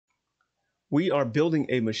We are building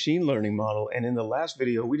a machine learning model, and in the last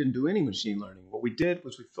video, we didn't do any machine learning. What we did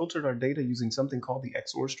was we filtered our data using something called the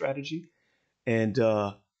XOR strategy, and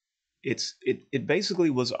it basically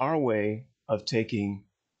was our way of taking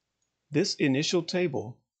this initial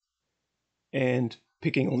table and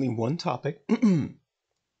picking only one topic.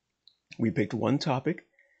 We picked one topic,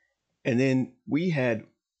 and then we had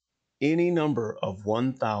any number of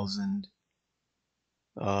 1,000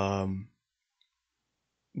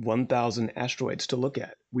 asteroids to look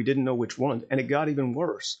at. We didn't know which one, and it got even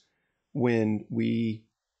worse when we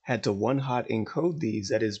had to one-hot encode these,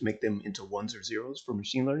 that is, make them into ones or zeros for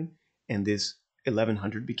machine learning, and this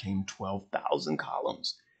 1,100 became 12,000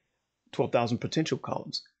 columns, 12,000 potential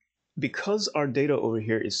columns. Because our data over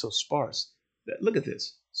here is so sparse, look at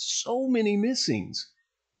this, so many missings.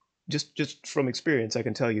 Just from experience, I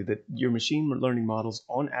can tell you that your machine learning models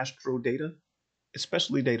on astro data,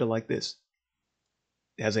 especially data like this,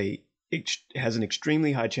 has an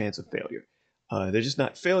extremely high chance of failure. They're just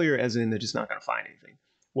not failure as in they're just not going to find anything.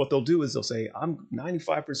 What they'll do is they'll say, I'm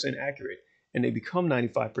 95% accurate, and they become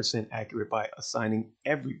 95% accurate by assigning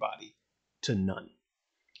everybody to none.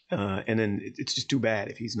 And then it's just too bad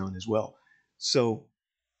if he's none as well. So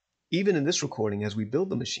even in this recording, as we build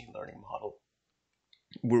the machine learning model,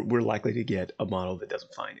 we're likely to get a model that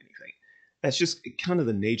doesn't find anything. That's just kind of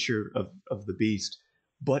the nature of the beast.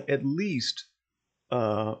 But at least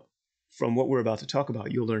from what we're about to talk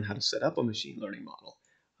about, you'll learn how to set up a machine learning model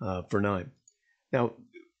for Knime. Now,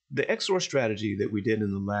 the XOR strategy that we did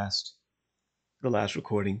in the last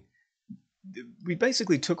recording, we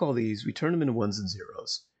basically took all these, we turned them into ones and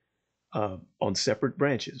zeros on separate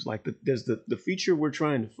branches. Like there's the feature we're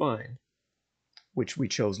trying to find, which we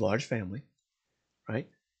chose large family, right?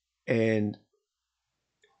 And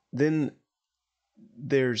then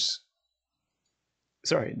there's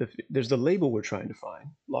the label we're trying to find,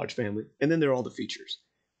 large family, and then there are all the features,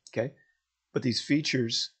 okay? But these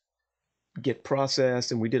features get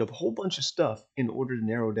processed, and we did a whole bunch of stuff in order to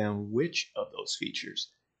narrow down which of those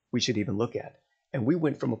features we should even look at. And we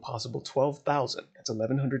went from a possible 12,000, that's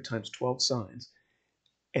 1,100 times 12 signs,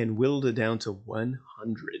 and whittled it down to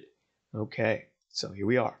 100. Okay, so here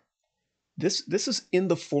we are. This is in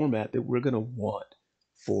the format that we're going to want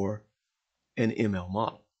for an ML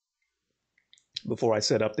model. Before I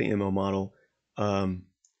set up the ML model,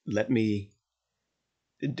 let me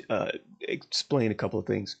explain a couple of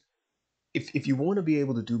things. If you want to be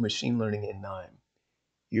able to do machine learning in Knime,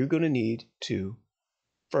 you're going to need to,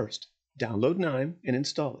 first, download Knime and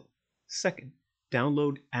install it. Second,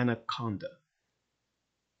 download Anaconda.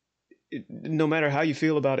 No matter how you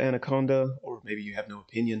feel about Anaconda, or maybe you have no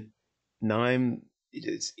opinion, Knime,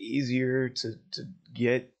 it's easier to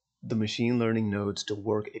get the machine learning nodes to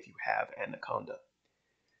work if you have Anaconda.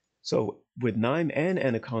 So with Knime and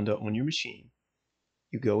Anaconda on your machine,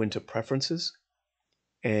 you go into Preferences,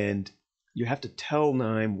 and you have to tell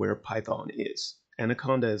Knime where Python is.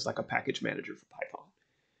 Anaconda is like a package manager for Python.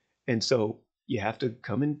 And so you have to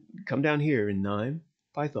come down here in Knime,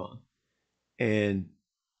 Python. And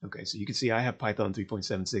okay, so you can see I have Python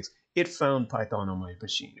 3.76. It found Python on my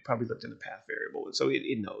machine. It probably looked in the path variable. And so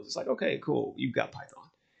it knows. It's like, okay, cool, you've got Python.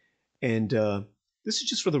 And this is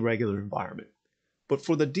just for the regular environment. But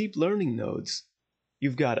for the deep learning nodes,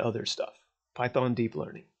 you've got other stuff. Python deep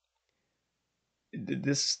learning.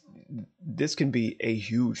 This can be a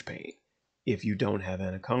huge pain if you don't have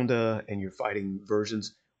Anaconda and you're fighting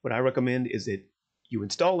versions. What I recommend is that you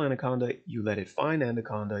install Anaconda, you let it find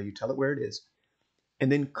Anaconda, you tell it where it is,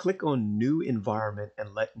 and then click on New Environment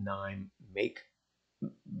and let Knime make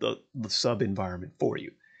the sub environment for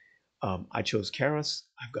you. I chose Keras.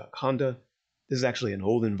 I've got Conda. This is actually an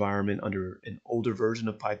old environment under an older version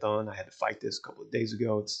of Python. I had to fight this a couple of days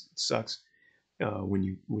ago. It sucks when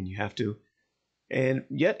you have to. And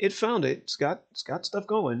yet it found it. It's got stuff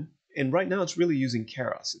going. And right now it's really using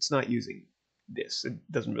Keras. It's not using this. It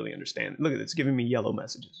doesn't really understand. Look at it. It's giving me yellow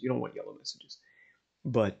messages. You don't want yellow messages.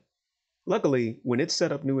 But luckily, when it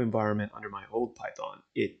set up new environment under my old Python,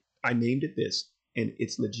 I named it this, and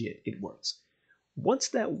it's legit. It works. Once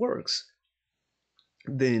that works,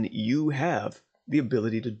 then you have the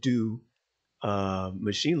ability to do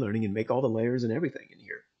machine learning and make all the layers and everything in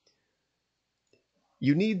here.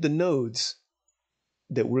 You need the nodes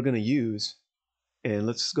that we're going to use, and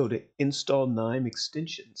let's go to install Knime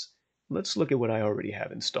extensions. Let's look at what I already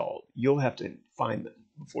have installed. You'll have to find them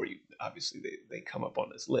before you, obviously they come up on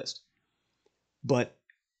this list. But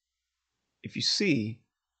if you see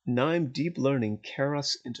Knime Deep Learning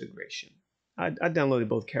Keras integration, I downloaded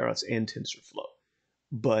both Keras and TensorFlow,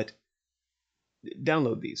 but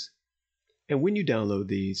download these. And when you download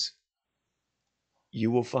these,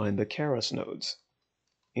 you will find the Keras nodes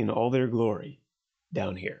in all their glory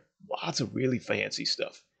down here. Lots of really fancy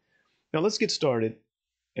stuff. Now let's get started,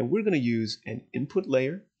 and we're going to use an input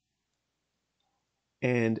layer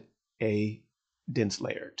and a dense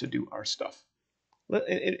layer to do our stuff.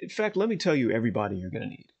 In fact, let me tell you everybody you're going to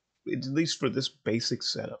need, at least for this basic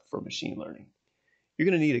setup for machine learning. You're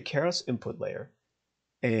going to need a Keras input layer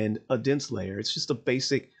and a dense layer. It's just a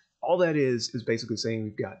basic, all that is basically saying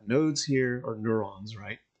we've got nodes here, or neurons,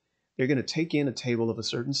 right? They're going to take in a table of a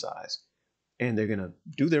certain size, and they're going to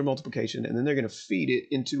do their multiplication, and then they're going to feed it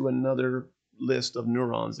into another list of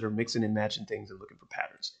neurons that are mixing and matching things and looking for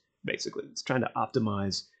patterns. Basically, it's trying to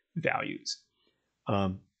optimize values.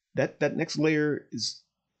 That next layer is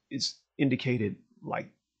indicated like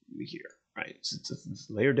here, right? It's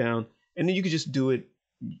a layer down, and then you could just do it.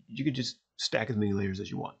 You could just stack as many layers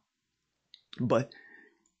as you want. But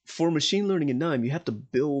for machine learning in Knime, you have to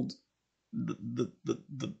build the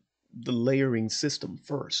layering system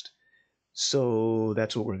first. So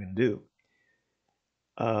that's what we're going to do.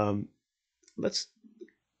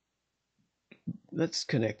 Let's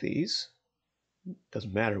connect these.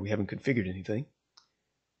 Doesn't matter, we haven't configured anything.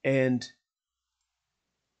 And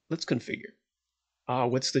let's configure.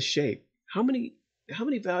 What's the shape? How many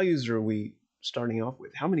values are we starting off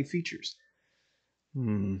with? How many features? I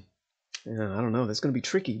don't know. That's going to be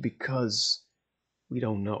tricky because we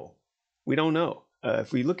don't know. We don't know.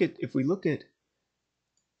 If we look at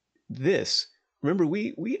this, remember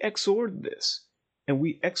we XOR'd this, and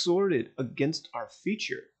we XOR'd it against our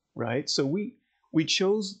feature, right? So we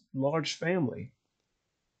chose large family,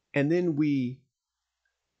 and then we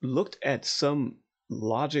looked at some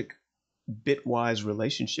logic bitwise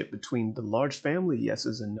relationship between the large family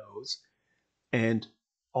yeses and nos and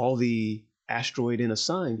all the asteroid in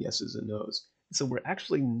assigned yeses and nos. So we're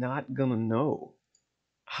actually not gonna know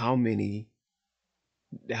how many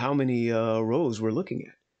rows we're looking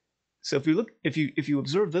at. So if you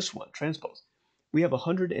observe this one, transpose, we have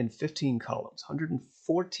 115 columns,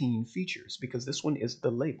 114 features, because this one is the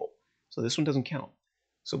label. So this one doesn't count.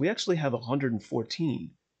 So we actually have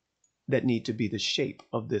 114 that need to be the shape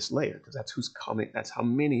of this layer, because that's who's coming. That's how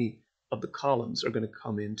many of the columns are going to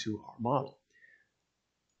come into our model.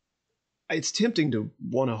 It's tempting to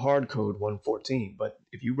want to hard code 114, but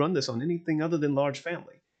if you run this on anything other than large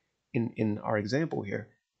family, in our example here,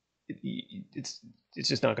 it's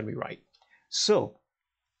just not going to be right. So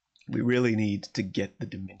we really need to get the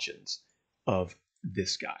dimensions of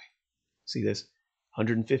this guy. See this?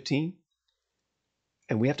 115?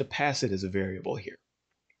 And we have to pass it as a variable here.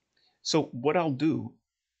 So what I'll do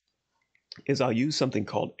is I'll use something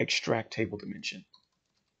called extract table dimension.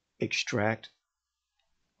 Extract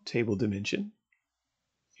table dimension.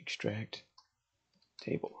 Extract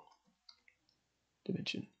table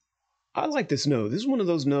dimension. I like this node. This is one of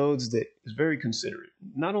those nodes that is very considerate.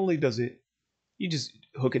 Not only does it, you just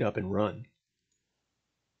hook it up and run.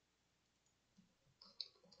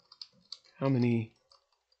 How many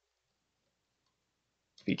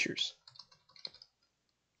features?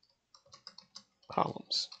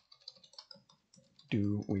 Columns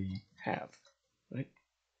do we have, right?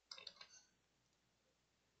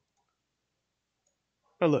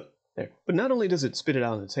 Oh, look, there. But not only does it spit it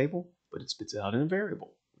out in the table, but it spits it out in a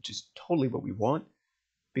variable, which is totally what we want,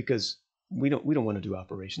 because we don't want to do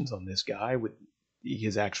operations on this guy with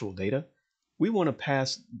his actual data. We want to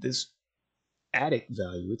pass this attic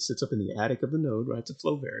value. It sits up in the attic of the node, right? It's a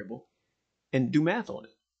flow variable, and do math on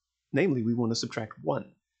it. Namely, we want to subtract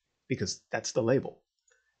 1 because that's the label.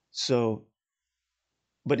 So,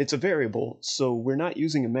 but it's a variable, so we're not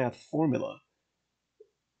using a math formula.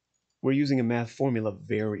 We're using a math formula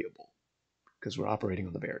variable because we're operating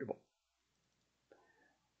on the variable.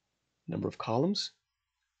 Number of columns,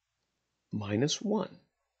 -1.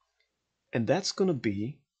 And that's going to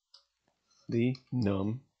be the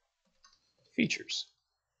num features.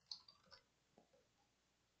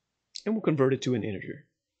 And we'll convert it to an integer.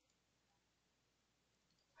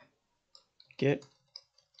 Get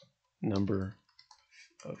number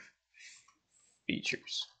of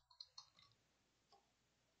features.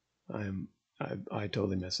 I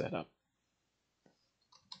totally messed that up.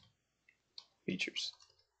 Features.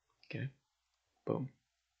 Okay. Boom.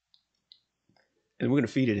 And we're going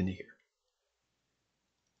to feed it into here.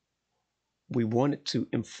 We want it to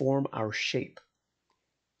inform our shape.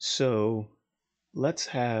 So let's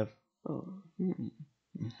have,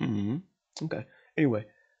 okay. Anyway,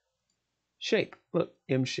 shape. Look,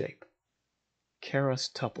 M shape.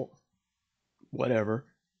 Keras tuple. Whatever.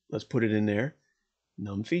 Let's put it in there.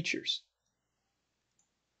 Num features.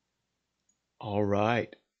 All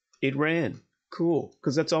right. It ran. Cool,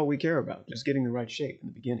 because that's all we care about, just getting the right shape in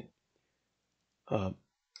the beginning.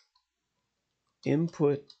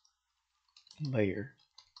 Input layer.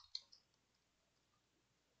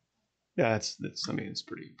 Yeah, that's. I mean, it's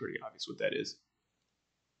pretty obvious what that is.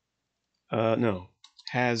 No,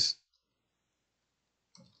 has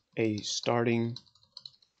a starting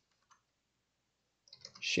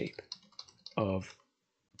shape of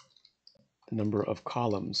the number of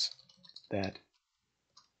columns that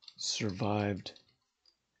survived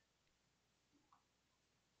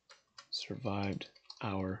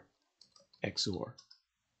our XOR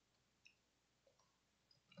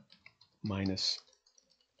minus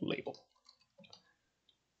label.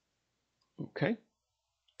 Okay.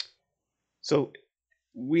 So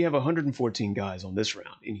we have 114 guys on this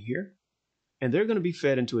round in here, and they're going to be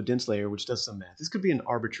fed into a dense layer which does some math. This could be an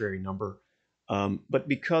arbitrary number, but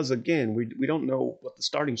because, again, we don't know what the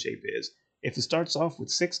starting shape is, if it starts off with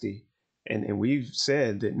 60, and we've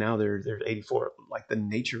said that now there's 84, like the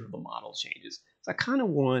nature of the model changes. So I kind of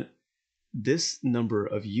want this number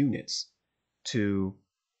of units to,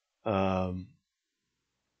 I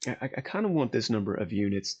kind of want this number of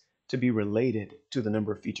units to be related to the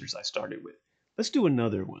number of features I started with. Let's do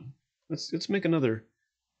another one. Let's make another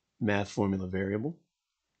math formula variable.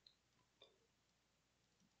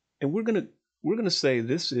 And we're gonna say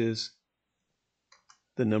this is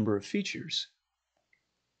the number of features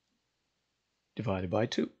divided by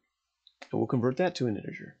 2. And we'll convert that to an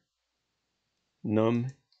integer. Num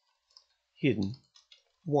hidden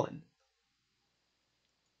 1.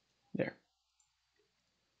 There.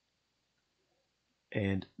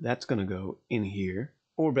 And that's going to go in here,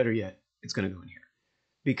 or better yet, it's going to go in here,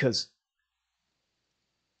 because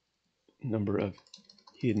number of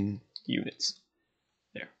hidden units.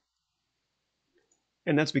 There.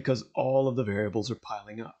 And that's because all of the variables are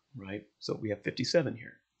piling up, right? So we have 57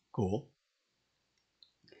 here. Cool.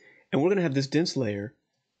 And we're going to have this dense layer.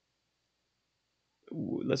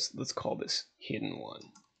 Let's call this hidden 1.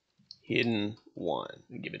 Hidden 1.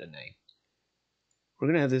 And give it a name. We're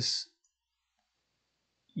going to have this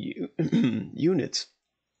units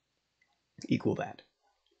equal that.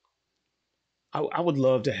 I would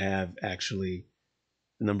love to have actually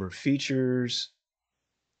the number of features,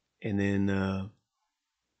 and then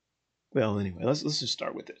well, anyway, let's just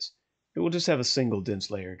start with this. We'll just have a single dense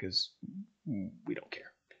layer because we don't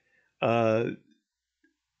care.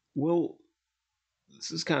 Well,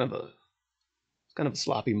 this is kind of a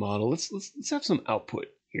sloppy model. Let's have some output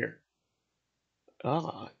here.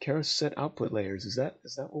 Keras set output layers. Is that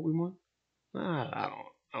what we want? I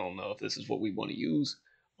don't know if this is what we want to use.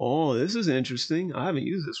 Oh, this is interesting. I haven't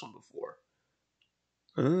used this one before.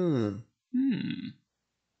 Oh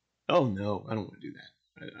no, I don't want to do that.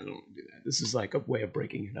 I don't want to do that. This is like a way of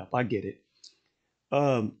breaking it up. I get it.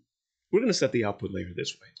 We're going to set the output layer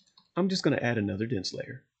this way. I'm just going to add another dense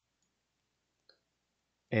layer.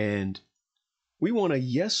 And we want a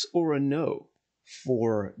yes or a no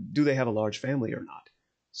for do they have a large family or not.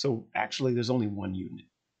 So actually there's only one unit.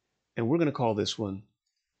 And we're going to call this one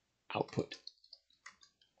output.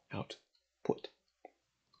 Output.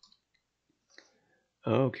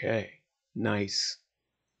 Okay, nice.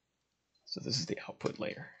 So this is the output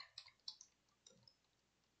layer.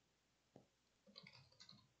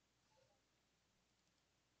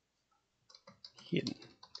 Hidden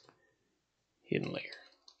layer.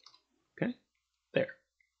 Okay, there.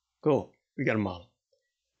 Cool. We got a model.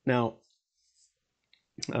 Now,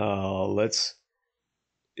 once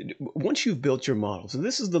you've built your model, so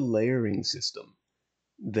this is the layering system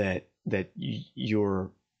that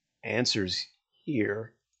your answers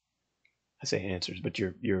here, I say answers, but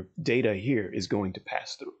your data here is going to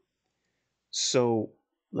pass through. So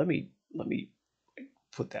let me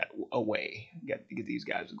put that away. Get these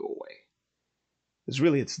guys to go away. Because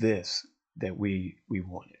really it's this that we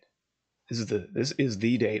wanted. This is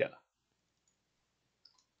the data.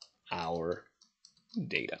 Our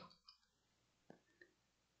data.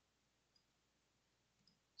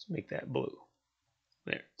 Let's make that blue.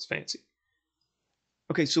 There, it's fancy.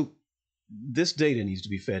 Okay, so this data needs to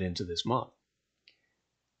be fed into this model.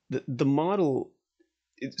 The model,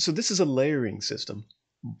 so this is a layering system,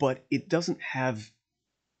 but it doesn't have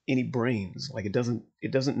any brains. Like it doesn't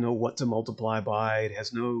know what to multiply by. It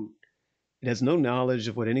has no knowledge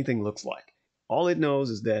of what anything looks like. All it knows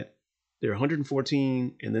is that there are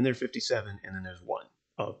 114, and then there are 57, and then there's 1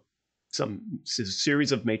 of some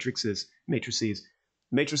series of matrices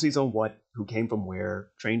on what, who came from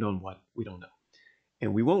where, trained on what, we don't know.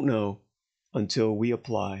 And we won't know until we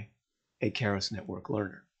apply a Keras network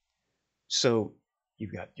learner. So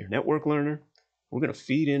you've got your network learner. We're going to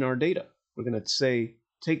feed in our data. We're going to say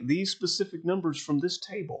take these specific numbers from this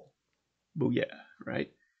table, booyah,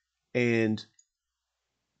 right? And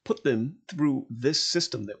put them through this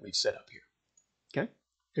system that we've set up here. Okay,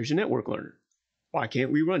 there's your network learner. Why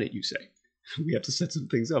can't we run it, you say? We have to set some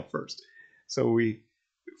things up first. So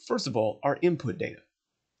first of all, our input data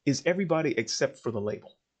is everybody except for the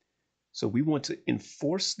label. So we want to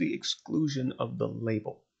enforce the exclusion of the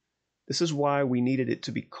label. This is why we needed it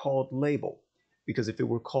to be called label, because if it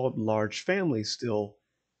were called large family still,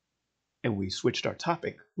 and we switched our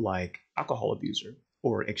topic like alcohol abuser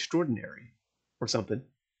or extraordinary or something,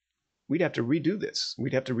 we'd have to redo this.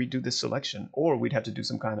 We'd have to redo this selection, or we'd have to do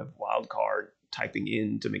some kind of wild card typing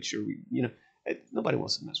in to make sure nobody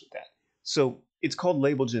wants to mess with that. So it's called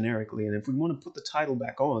label generically, and if we want to put the title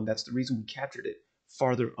back on, that's the reason we captured it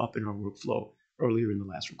farther up in our workflow earlier in the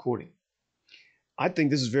last recording. I think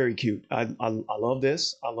this is very cute. I love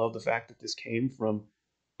this. I love the fact that this came from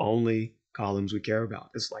only columns we care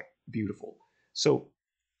about. It's like beautiful. So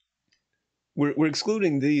we're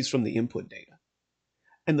excluding these from the input data.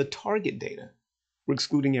 And the target data, we're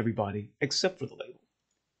excluding everybody except for the label.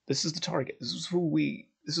 This is the target. This is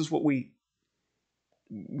what we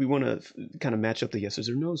want to kind of match up the yeses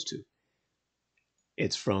or nos to.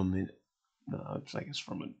 It's from, it's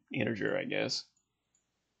from an integer, I guess.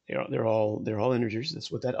 They're all integers.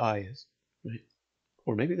 That's what that I is, right?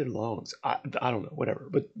 Or maybe they're longs. I don't know, whatever.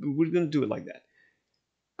 But we're going to do it like that.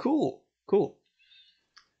 Cool.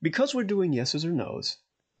 Because we're doing yeses or nos,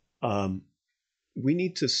 we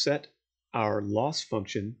need to set our loss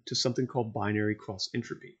function to something called binary cross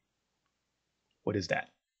entropy. What is that?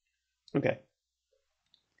 Okay.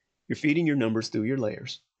 You're feeding your numbers through your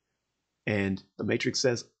layers, and the matrix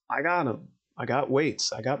says, I got them. I got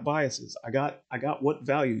weights. I got biases. I got what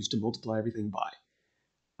values to multiply everything by.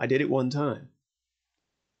 I did it one time.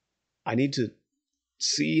 I need to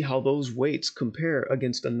see how those weights compare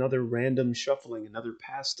against another random shuffling, another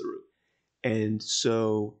pass through. And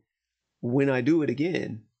so when I do it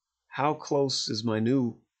again, how close is my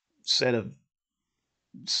new set of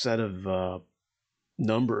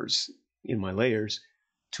numbers in my layers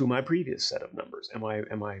to my previous set of numbers? Am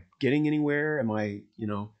I getting anywhere? Am I,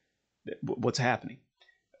 what's happening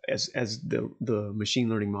as the machine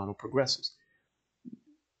learning model progresses?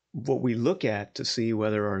 What we look at to see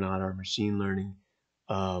whether or not our machine learning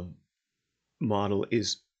model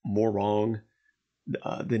is more wrong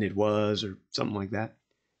than it was or something like that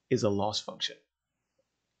is a loss function.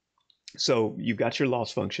 So you've got your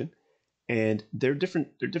loss function, and there are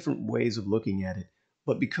different ways of looking at it.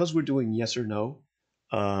 But because we're doing yes or no,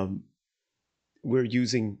 we're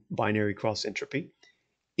using binary cross entropy.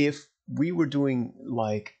 If we were doing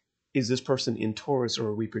like, is this person in Taurus, or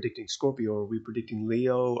are we predicting Scorpio, or are we predicting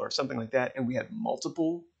Leo, or something like that, and we had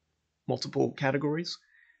multiple categories,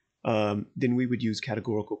 then we would use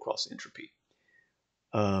categorical cross entropy.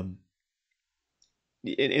 And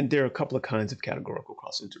there are a couple of kinds of categorical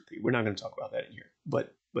cross entropy. We're not going to talk about that in here,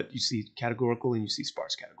 but you see categorical and you see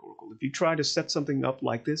sparse categorical. If you try to set something up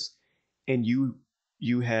like this, and you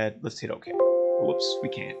had, let's hit OK. Whoops, we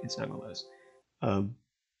can't. It's not going to let us.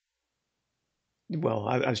 Well,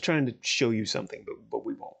 I was trying to show you something, but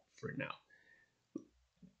we won't for now.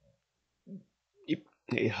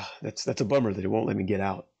 Yeah, that's a bummer that it won't let me get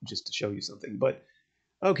out just to show you something. But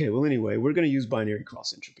okay, well, anyway, we're going to use binary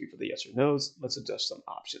cross entropy for the yes or no's. Let's adjust some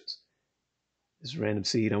options. This random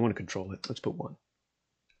seed, I want to control it. Let's put 1.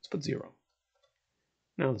 Let's put 0.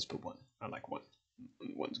 Now let's put 1. I like 1.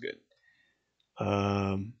 1's good.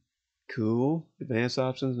 Cool. Advanced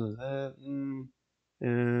options on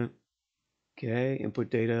that. Okay,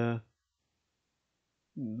 input data.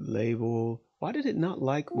 Label. Why did it not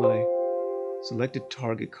like my selected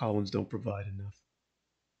target columns don't provide enough?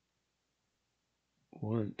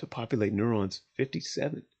 1 to populate neurons.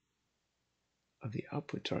 57 of the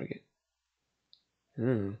output target.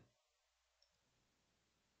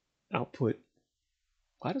 Output.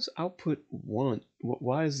 Why does output want?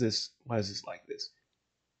 Why is this like this?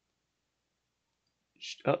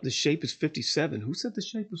 The shape is 57. Who said the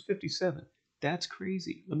shape was 57? That's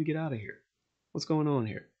crazy. Let me get out of here. What's going on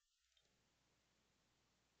here?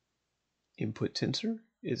 Input tensor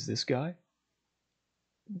is this guy.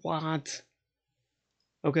 What?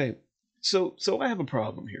 Okay, so I have a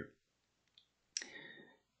problem here.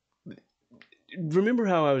 Remember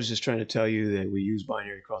how I was just trying to tell you that we use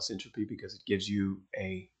binary cross entropy because it gives you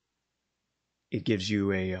a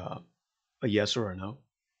yes or a no?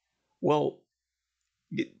 Well,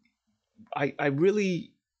 I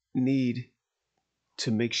really need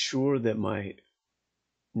to make sure that my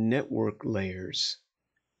network layers.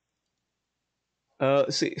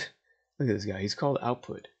 See, look at this guy. He's called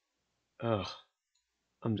output. Ugh.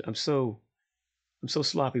 I'm so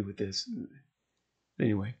sloppy with this.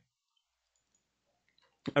 Anyway,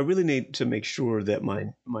 I really need to make sure that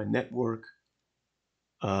my network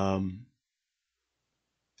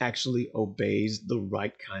actually obeys the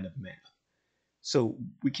right kind of math. So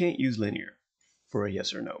we can't use linear for a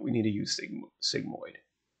yes or no. We need to use sigmoid.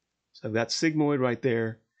 So I've got sigmoid right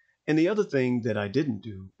there. And the other thing that I didn't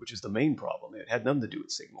do, which is the main problem, it had nothing to do with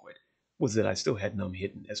sigmoid, was that I still had num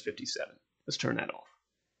hidden as 57. Let's turn that off,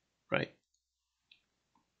 right?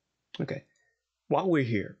 Okay. While we're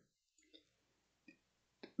here,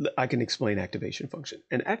 I can explain activation function.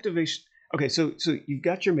 And activation, okay, so you've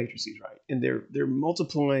got your matrices, right? And they're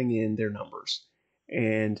multiplying in their numbers.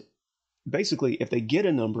 And basically, if they get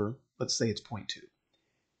a number, let's say it's 0.2,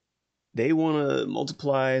 they want to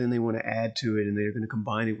multiply it and they want to add to it, and they're going to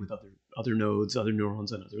combine it with other nodes, other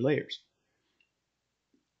neurons, and other layers.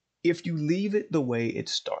 If you leave it the way it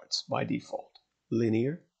starts by default,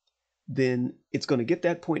 linear, then it's going to get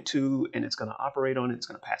that 0.2 and it's going to operate on it, it's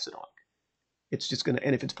going to pass it on. It's just going to,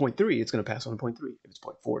 and if it's 0.3, it's going to pass on to 0.3. If it's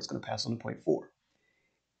 0.4, it's going to pass on to 0.4.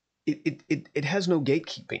 It has no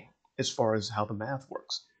gatekeeping as far as how the math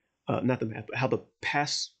works. Not the math, but how the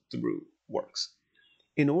pass-through works.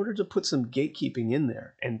 In order to put some gatekeeping in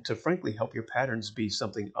there and to frankly help your patterns be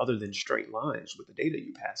something other than straight lines with the data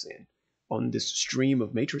you pass in on this stream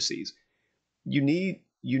of matrices, you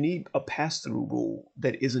need a pass-through rule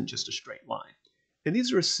that isn't just a straight line. And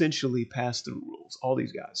these are essentially pass-through rules, all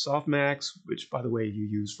these guys. Softmax, which by the way you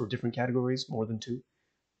use for different categories, more than two.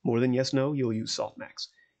 More than yes, no, you'll use softmax.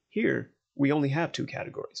 Here, we only have two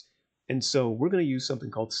categories. And so we're going to use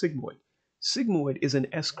something called sigmoid. Sigmoid is an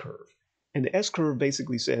S-curve. And the S-curve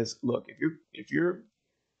basically says, look, if you're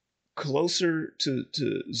closer to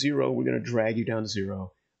 0, we're going to drag you down to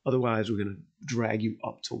 0. Otherwise, we're going to drag you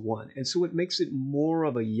up to 1. And so it makes it more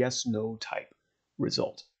of a yes-no type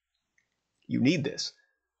result. You need this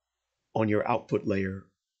on your output layer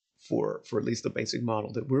for at least the basic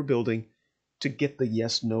model that we're building to get the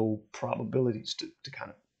yes-no probabilities to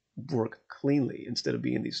kind of work cleanly instead of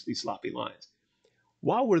being these sloppy lines.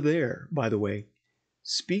 While we're there, by the way,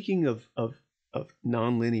 speaking of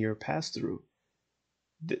nonlinear pass-through,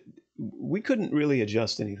 we couldn't really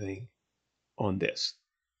adjust anything on this.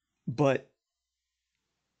 But,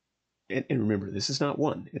 and remember, this is not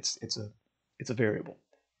one, it's a variable.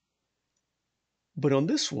 But on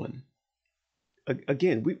this one,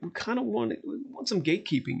 again, we kind of want some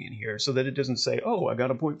gatekeeping in here so that it doesn't say, oh, I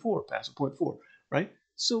got a 0.4, pass a 0.4, right?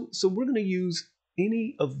 So we're going to use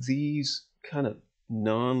any of these kind of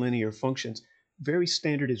nonlinear functions. Very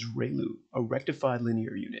standard is ReLU, a rectified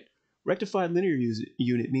linear unit. Rectified linear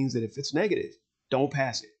unit means that if it's negative, don't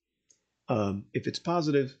pass it. If it's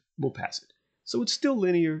positive, we'll pass it. So it's still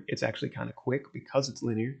linear. It's actually kind of quick because it's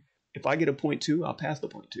linear. If I get a 0.2, I'll pass the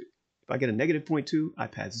 0.2. If I get a negative 0.2, I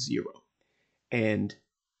pass 0. And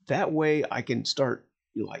that way I can start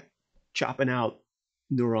like chopping out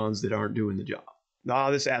neurons that aren't doing the job.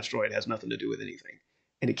 This asteroid has nothing to do with anything.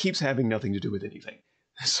 And it keeps having nothing to do with anything.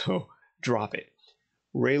 So drop it.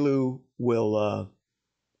 ReLU will,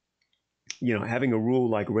 having a rule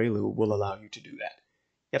like ReLU will allow you to do that.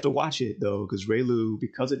 You have to watch it though, because ReLU,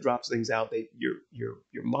 because it drops things out,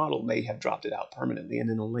 your model may have dropped it out permanently, and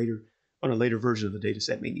then on a later version of the data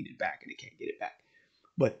set may need it back, and it can't get it back.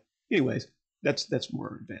 But anyways, that's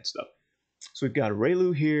more advanced stuff. So we've got a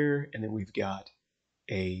ReLU here, and then we've got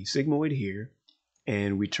a sigmoid here,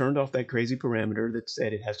 and we turned off that crazy parameter that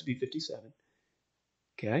said it has to be 57.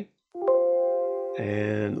 Okay,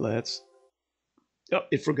 and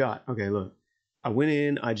it forgot. Okay, look, I went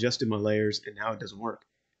in, I adjusted my layers, and now it doesn't work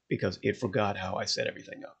because it forgot how I set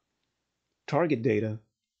everything up. Target data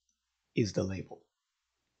is the label.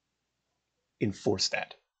 Enforce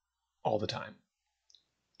that all the time.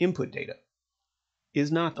 Input data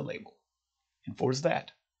is not the label. Enforce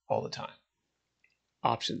that all the time.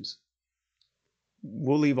 Options.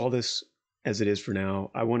 We'll leave all this as it is for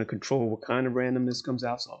now. I want to control what kind of randomness comes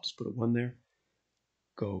out, so I'll just put a 1 there.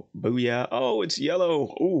 Go booyah. Oh, it's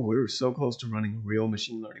yellow. Oh, we're so close to running a real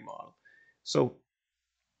machine learning model. So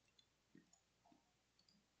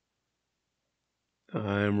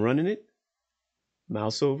I'm running it.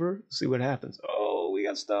 Mouse over, see what happens. Oh, we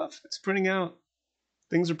got stuff. It's printing out.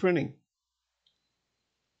 Things are printing.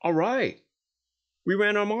 All right. We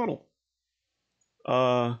ran our model.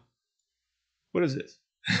 What is this?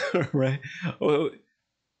 Right? Oh,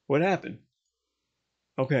 what happened?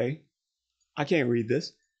 Okay. I can't read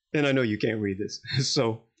this. And I know you can't read this.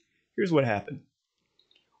 So here's what happened.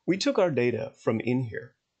 We took our data from in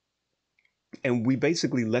here and we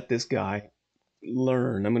basically let this guy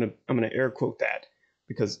learn. I'm gonna air quote that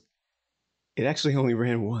because It actually only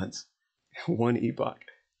ran once, one epoch.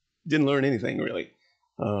 Didn't learn anything really.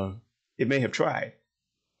 Uh, it may have tried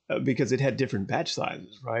because it had different batch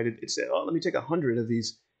sizes, right? It said, "Oh, let me take 100 of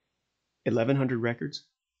these 1,100 records,"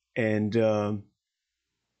 and oh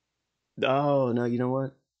no, you know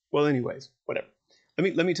what? Well, anyways, whatever.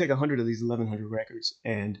 Let me take 100 of these 1,100 records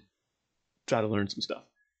and try to learn some stuff.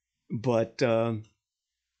 But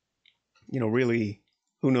really,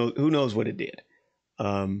 who knows what it did?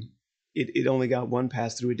 It only got one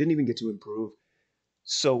pass through. It didn't even get to improve.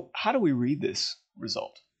 So how do we read this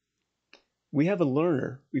result? We have a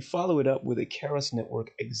learner. We follow it up with a Keras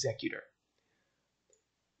network executor.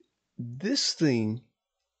 This thing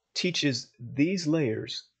teaches these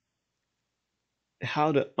layers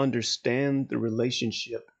how to understand the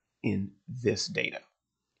relationship in this data.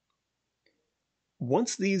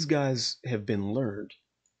 Once these guys have been learned,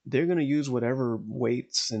 they're going to use whatever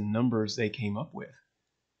weights and numbers they came up with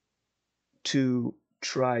to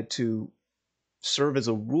try to serve as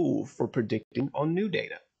a rule for predicting on new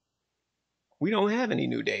data. We don't have any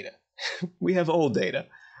new data. We have old data.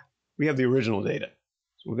 We have the original data.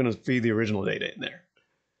 So we're going to feed the original data in there.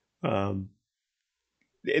 And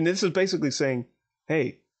this is basically saying,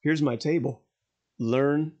 hey, here's my table.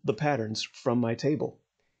 Learn the patterns from my table.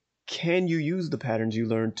 Can you use the patterns you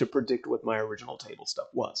learned to predict what my original table stuff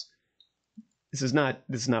was? This is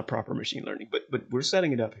not proper machine learning, but we're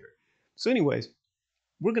setting it up here. So anyways,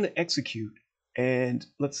 we're going to execute, and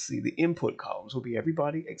let's see, the input columns will be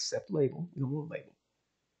everybody except label. We don't want label.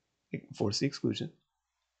 Force the exclusion.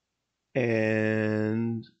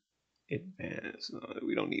 And advance.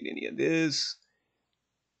 We don't need any of this.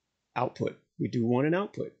 Output. We do want an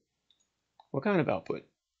output. What kind of output?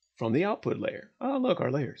 From the output layer. Oh, look,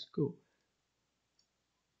 our layers. Cool.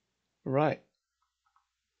 All right.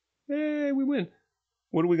 Hey, we win.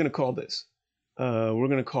 What are we going to call this? We're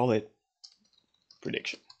going to call it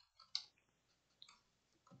prediction.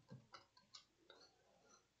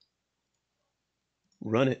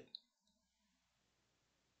 Run it.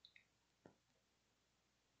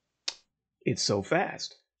 It's so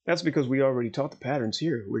fast. That's because we already taught the patterns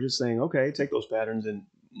here. We're just saying, okay, take those patterns and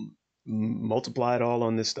multiply it all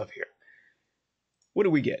on this stuff here. What do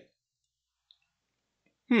we get?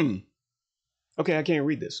 Okay, I can't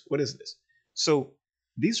read this. What is this? So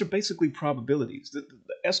these are basically probabilities. The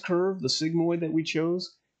S-curve, the sigmoid that we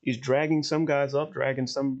chose, is dragging some guys up, dragging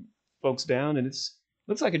some folks down, and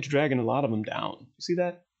looks like it's dragging a lot of them down. You see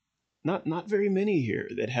that? Not very many here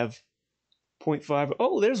that have 0.5.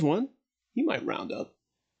 Oh, there's one. He might round up.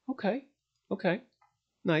 Okay,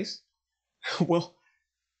 nice. Well,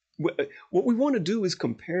 what we want to do is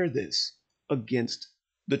compare this against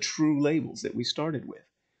the true labels that we started with.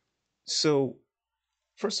 So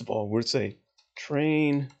first of all, we'll say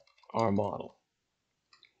train our model.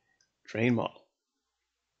 Train model.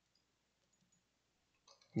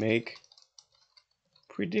 Make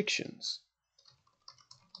predictions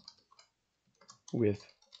with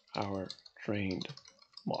our trained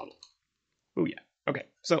model. Oh yeah. Okay,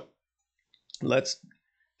 so let's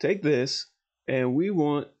take this and we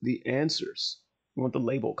want the answers. We want the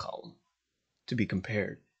label column to be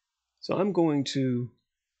compared. So I'm going to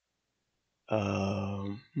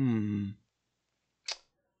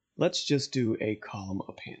let's just do a column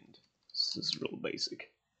append. This is real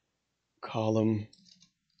basic. Column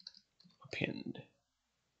append.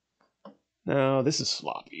 Now this is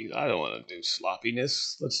sloppy. I don't want to do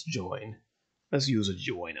sloppiness. Let's join. Let's use a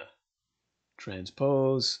joiner.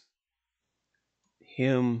 Transpose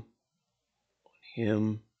him on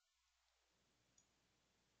him.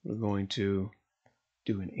 We're going to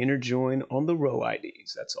do an inner join on the row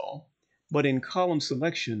IDs. That's all. But in column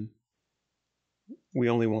selection, we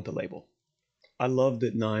only want the label. I love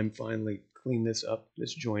that Knime finally cleaned this up,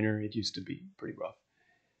 this joiner. It used to be pretty rough.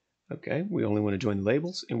 Okay, we only want to join the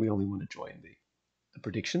labels, and we only want to join the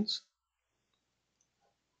predictions.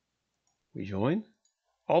 We join.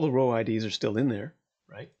 All the row IDs are still in there,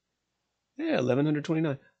 right? Yeah,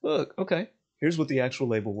 1129. Look, okay. Here's what the actual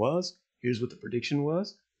label was. Here's what the prediction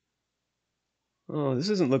was. Oh, this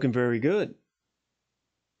isn't looking very good.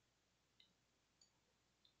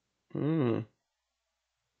 Oh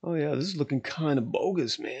yeah, this is looking kind of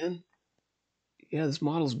bogus, man. Yeah, this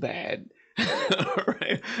model's bad. All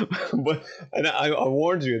right, but and I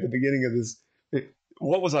warned you at the beginning of this.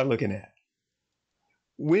 What was I looking at?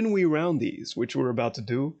 When we round these, which we're about to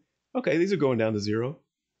do, okay, these are going down to 0.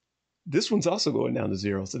 This one's also going down to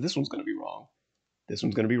 0, so this one's going to be wrong. This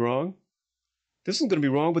one's going to be wrong. This one's going to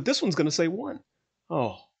be wrong, but this one's going to say 1.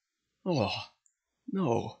 Oh,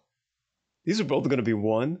 no. These are both going to be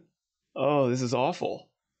 1. Oh, this is awful.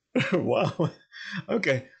 Wow.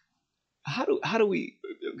 Okay. how do we?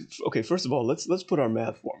 Okay, first of all, let's put our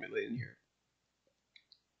math formula in here.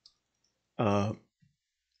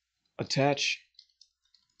 Attach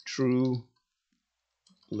true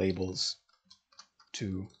labels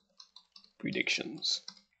to predictions.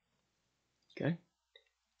 Okay.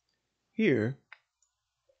 Here,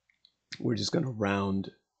 we're just going to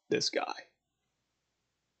round this guy.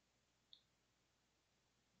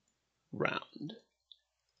 Round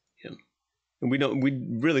him. And we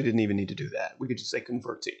really didn't even need to do that. We could just say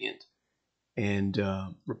convert to int and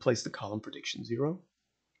replace the column prediction 0.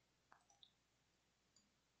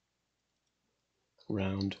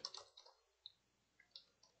 Round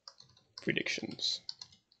predictions.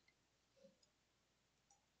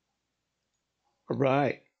 All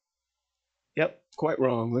right. Yep, quite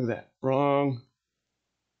wrong. Look at that. Wrong.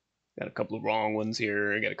 Got a couple of wrong ones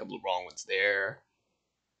here. Got a couple of wrong ones there.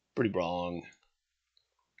 Pretty wrong.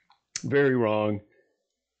 Very wrong.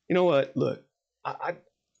 You know what? Look,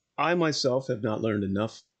 I myself have not learned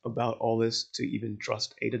enough about all this to even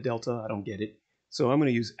trust eta delta. I don't get it. So I'm going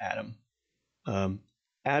to use Atom.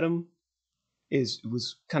 Atom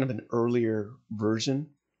was kind of an earlier version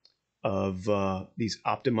of these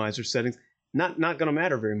optimizer settings. Not going to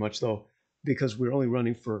matter very much though, because we're only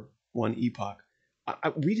running for one epoch.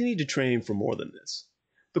 We need to train for more than this.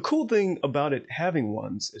 The cool thing about it having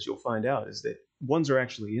ones, as you'll find out, is that ones are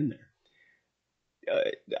actually in there.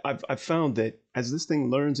 I've found that as this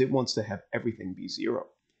thing learns, it wants to have everything be 0,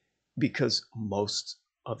 because most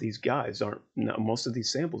of these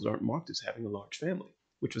samples aren't marked as having a large family,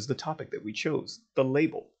 which was the topic that we chose, the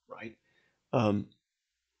label, right?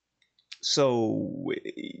 So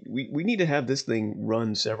we need to have this thing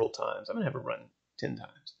run several times. I'm going to have it run 10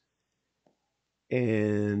 times.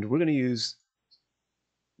 And we're going to use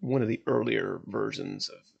one of the earlier versions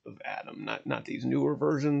of Atom, not these newer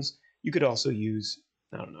versions. You could also use,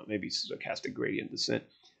 I don't know, maybe stochastic gradient descent.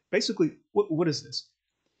 Basically, what is this?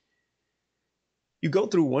 You go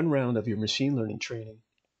through one round of your machine learning training,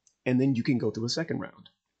 and then you can go through a second round.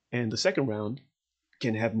 And the second round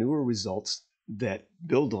can have newer results that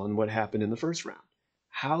build on what happened in the first round.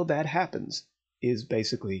 How that happens is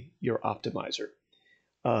basically your optimizer.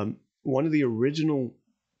 One of the original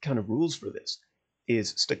kind of rules for this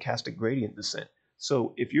is stochastic gradient descent.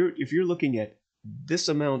 So if you're looking at this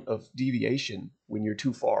amount of deviation when you're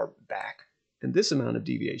too far back, and this amount of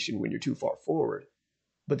deviation when you're too far forward,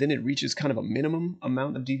 but then it reaches kind of a minimum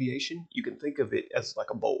amount of deviation, you can think of it as like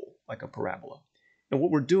a bowl, like a parabola. And what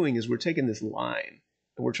we're doing is we're taking this line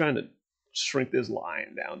and we're trying to shrink this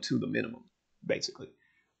line down to the minimum, basically.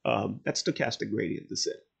 That's stochastic gradient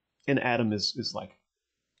descent. And Atom is like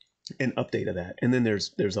an update of that. And then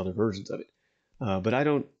there's other versions of it. But I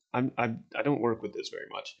don't work with this very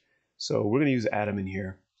much. So we're going to use Atom in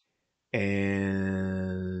here.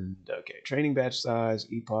 And okay, training batch size,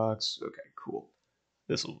 epochs. Okay, cool.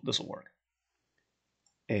 This will work.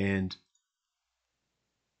 And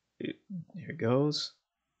here it goes.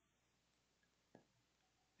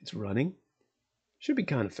 It's running. Should be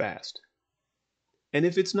kind of fast. And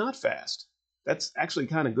if it's not fast, that's actually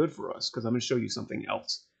kind of good for us, because I'm going to show you something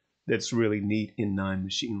else that's really neat in Knime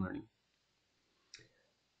machine learning.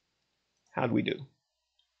 How'd we do?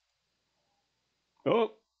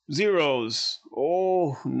 Oh, zeros.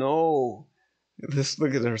 Oh, no.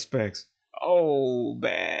 Look at our specs. Oh,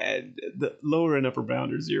 bad. The lower and upper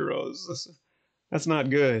bound are zeros. That's not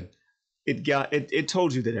good. It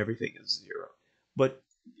told you that everything is 0. But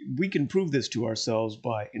we can prove this to ourselves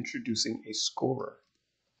by introducing a scorer.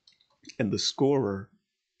 And the scorer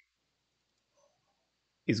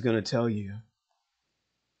is going to tell you,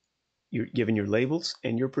 you're given your labels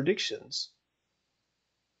and your predictions,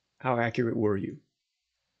 how accurate were you?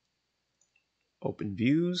 Open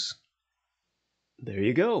views. There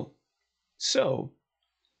you go. So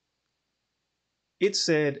it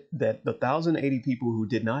said that the 1,080 people who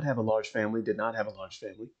did not have a large family did not have a large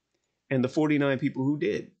family, and the 49 people who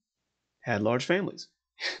did had large families.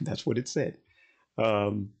 That's what it said.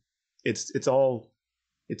 It's all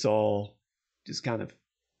just kind of,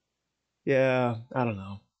 yeah, I don't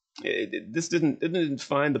know. It didn't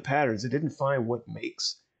find the patterns. It didn't find what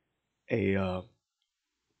makes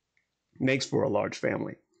for a large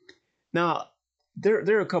family. Now,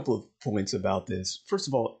 there are a couple of points about this. First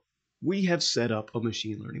of all, we have set up a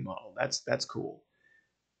machine learning model. That's cool.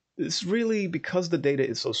 It's really, because the data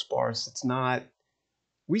is so sparse, it's not,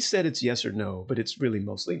 we said it's yes or no, but it's really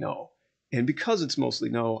mostly no. And because it's mostly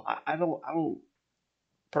no, I don't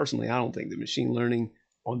personally, I don't think that machine learning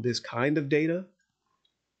on this kind of data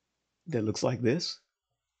that looks like this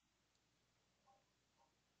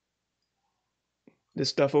this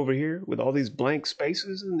stuff over here with all these blank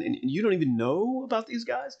spaces, and you don't even know about these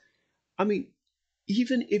guys. I mean,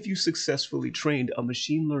 even if you successfully trained a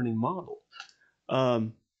machine learning model,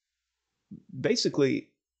 um, basically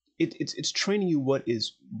it's training you what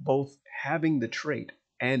is both having the trait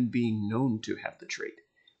and being known to have the trait.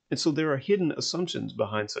 And so there are hidden assumptions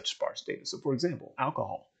behind such sparse data. So for example,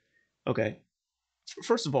 alcohol. Okay,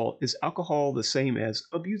 first of all, is alcohol the same as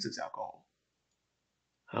abuses alcohol?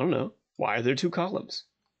 I don't know. Why are there two columns?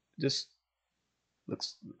 Just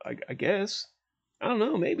looks, I guess. I don't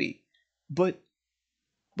know, maybe. But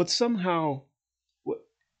somehow, what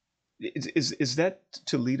is that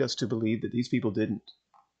to lead us to believe that these people didn't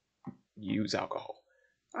use alcohol?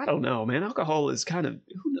 I don't know, man. Alcohol is kind of,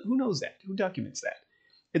 who knows that? Who documents that?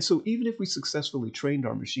 And so even if we successfully trained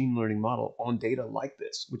our machine learning model on data like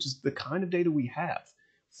this, which is the kind of data we have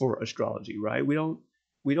for astrology, right?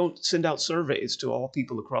 We don't send out surveys to all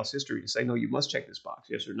people across history to say, no, you must check this box,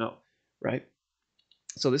 yes or no, right?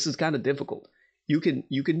 So this is kind of difficult. You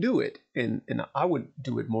can do it, and I would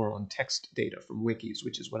do it more on text data from wikis,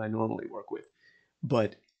 which is what I normally work with.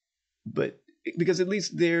 But but because at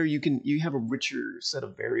least there you have a richer set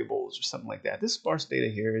of variables or something like that. This sparse data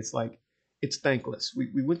here, it's like it's thankless.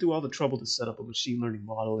 We went through all the trouble to set up a machine learning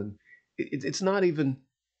model, and it's not even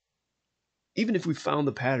if we found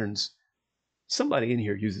the patterns, somebody in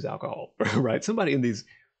here uses alcohol, right? Somebody in these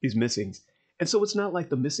missings, and so it's not like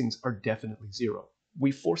the missings are definitely zero.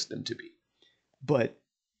 We force them to be, but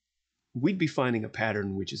we'd be finding a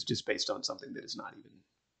pattern which is just based on something that is not even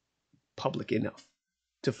public enough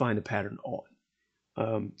to find a pattern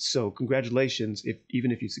on. So congratulations, if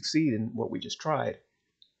even if you succeed in what we just tried,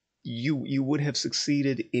 you would have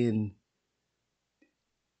succeeded in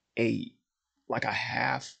a like a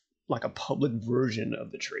half, like a public version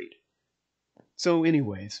of the trait. So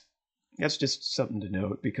anyways, that's just something to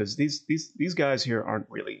note, because these guys here aren't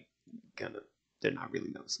really gonna, they're not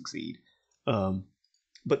really gonna succeed. Um,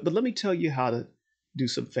 but let me tell you how to do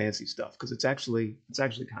some fancy stuff, because it's actually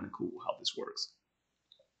kind of cool how this works.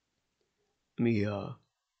 Let me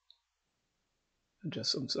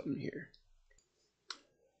adjust something here.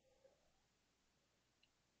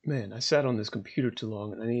 Man, I sat on this computer too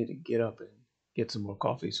long, and I needed to get up and get some more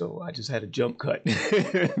coffee, so I just had a jump cut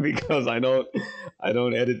because I don't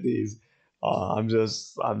edit these. I'm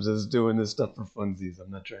just doing this stuff for funsies. I'm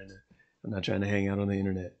not trying to hang out on the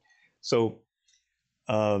internet. So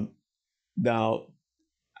um, now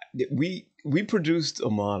we produced a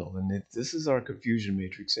model, and this is our confusion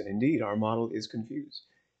matrix, and indeed our model is confused.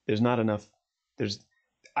 There's not enough. There's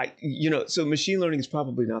so machine learning is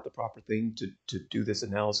probably not the proper thing to do this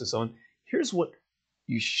analysis on. Here's what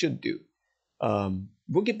you should do.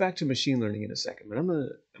 We'll get back to machine learning in a second, but I'm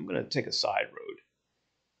gonna take a side road.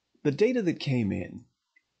 The data that came in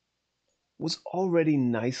was already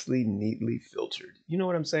nicely, neatly filtered. You know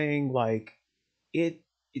what I'm saying? Like it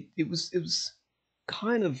was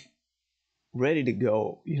kind of ready to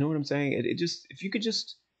go. You know what I'm saying? It just, if you could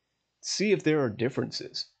just see if there are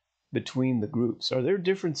differences between the groups. Are there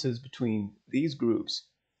differences between these groups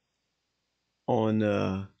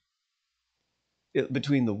on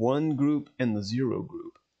between the 1 group and the 0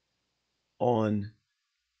 group on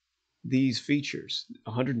these features,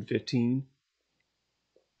 115?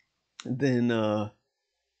 Then I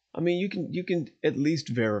mean, you can at least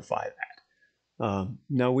verify that.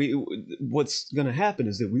 Now what's going to happen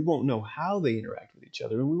is that we won't know how they interact with each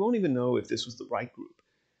other, and we won't even know if this was the right group.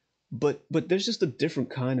 But there's just a different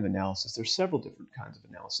kind of analysis. There's several different kinds of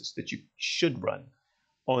analysis that you should run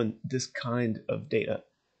on this kind of data.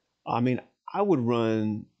 I mean, I would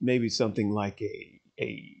run maybe something like a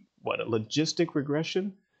logistic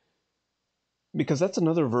regression, because that's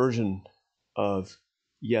another version of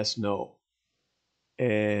yes, no.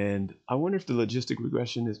 And I wonder if the logistic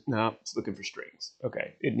regression is, nah, it's looking for strings.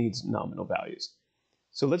 Okay, it needs nominal values.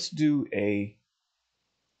 So let's do a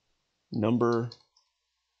number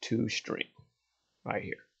to string right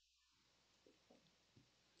here.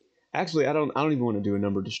 Actually, I don't even want to do a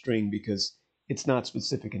number to string because it's not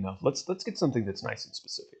specific enough. Let's get something that's nice and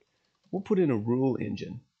specific. We'll put in a rule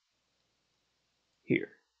engine here.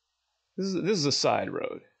 This is a side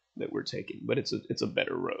road that we're taking, but it's a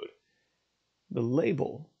better road. The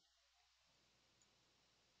label,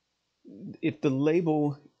 if the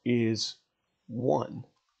label is 1,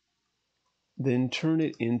 then turn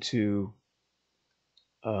it into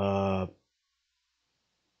man,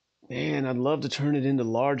 I'd love to turn it into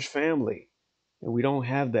large family, and we don't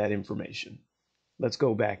have that information. Let's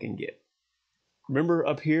go back and get. Remember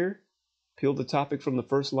up here, peel the topic from the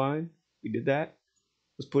first line? We did that.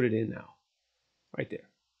 Let's put it in now, right there.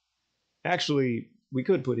 Actually, we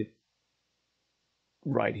could put it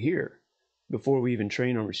right here before we even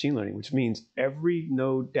train our machine learning, which means every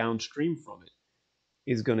node downstream from it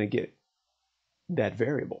is going to get that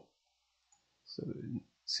variable. So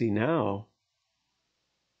see now,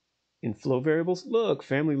 in flow variables, look,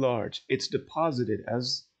 family large. It's deposited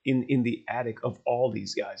as in the attic of all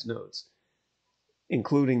these guys' nodes,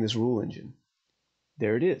 including this rule engine.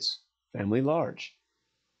 There it is, family large.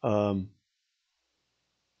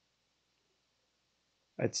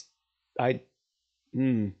 It's I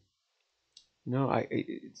no,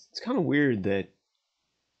 it's kind of weird that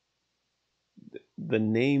the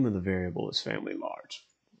name of the variable is family large.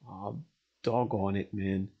 Doggone it,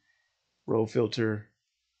 man. Row filter.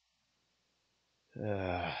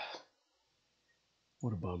 What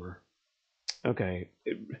a bummer. Okay,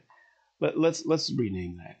 let's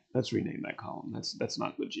rename that. Let's rename that column. That's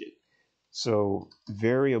not legit. So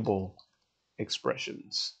variable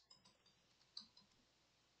expressions.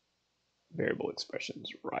 Variable expressions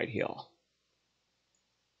right here.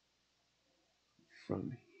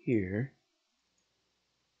 From here,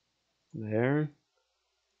 there,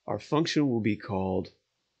 our function will be called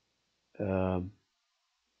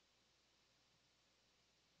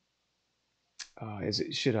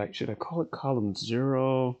should I call it column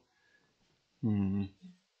 0? I'm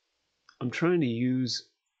trying to use,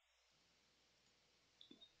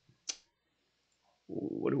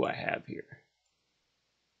 what do I have here?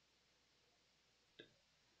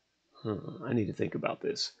 I need to think about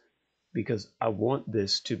this because I want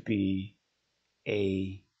this to be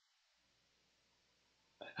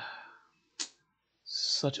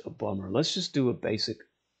such a bummer. Let's just do a basic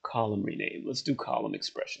column rename. Let's do column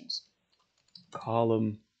expressions.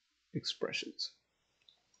 Column expressions.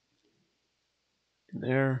 In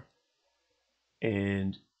there.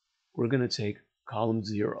 And we're going to take column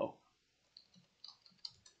 0.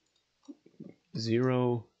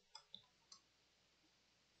 0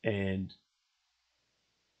 and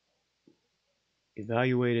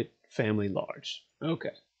evaluate it family large. Okay.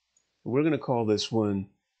 We're going to call this one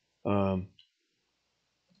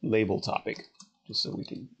label topic, just so we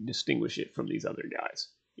can distinguish it from these other guys.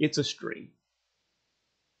 It's a string.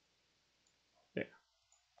 There,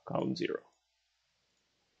 column 0.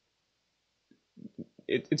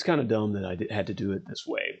 It's kind of dumb that I had to do it this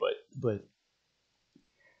way, but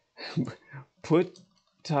put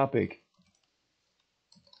topic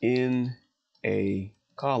in a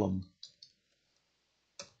column,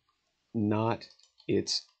 not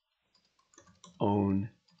its own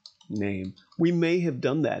name. We may have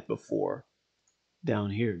done that before down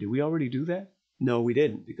here. Did we already do that? No, we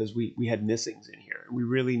didn't, because we had missings in here and we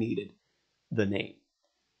really needed the name.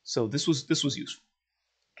 So this was useful.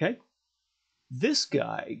 Okay? This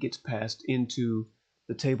guy gets passed into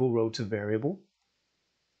the table row to variable,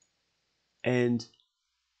 and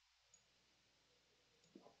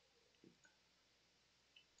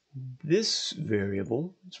this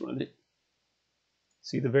variable, let's run it.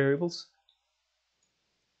 See the variables?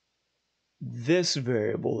 This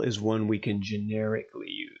variable is one we can generically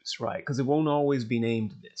use, right? Because it won't always be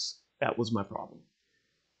named this. That was my problem.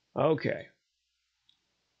 Okay.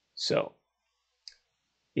 So,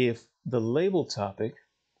 if the label topic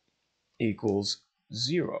equals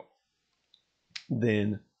 0,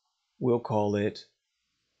 then we'll call it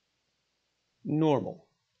normal.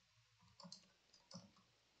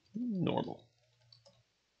 Normal.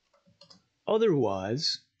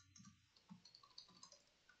 Otherwise,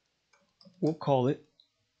 we'll call it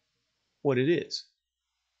what it is.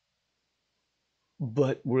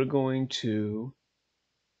 But we're going to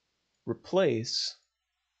replace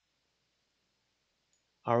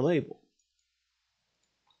our label.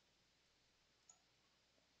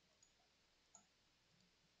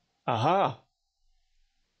 Aha!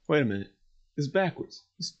 Wait a minute. This is backwards.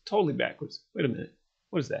 It's totally backwards. Wait a minute.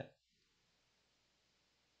 What is that?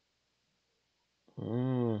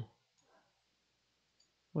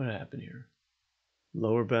 What happened here?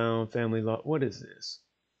 Lower bound, family law. What is this?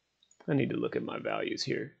 I need to look at my values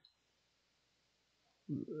here.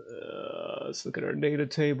 Let's look at our data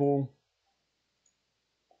table.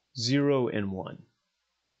 0 and 1.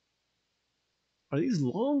 Are these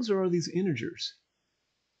longs or are these integers?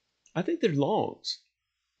 I think they're longs.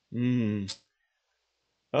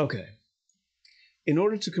 Okay. In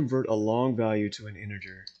order to convert a long value to an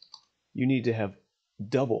integer, you need to have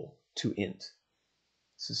double to int.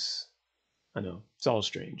 This is, I know, it's all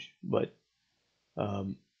strange, but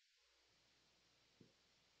oh,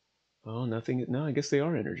 nothing. No, I guess they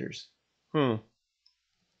are integers.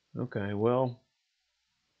 Okay, well,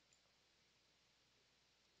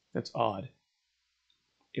 that's odd.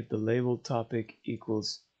 If the label topic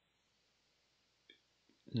equals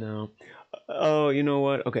No. Oh, you know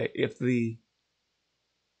what? Okay, if the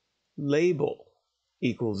label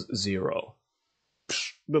equals 0,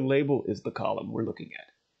 the label is the column we're looking at.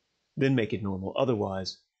 Then make it normal.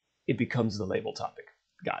 Otherwise, it becomes the label topic.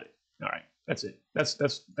 Got it. All right, that's it. That's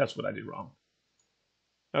what I did wrong.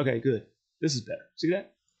 Okay, good. This is better. See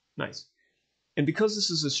that? Nice. And because this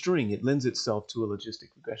is a string, it lends itself to a logistic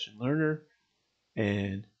regression learner,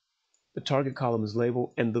 and the target column is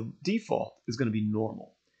label, and the default is going to be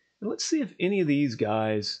normal. And let's see if any of these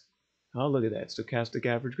guys, oh, look at that, stochastic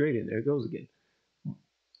average gradient. There it goes again.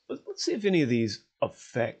 Let's see if any of these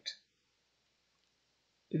affect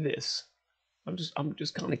this. I'm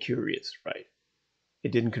just kind of curious, right?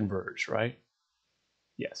 It didn't converge, right?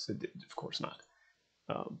 Yes, it did. Of course not.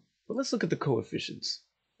 But let's look at the coefficients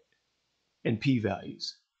and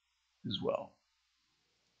p-values as well.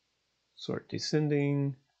 Sort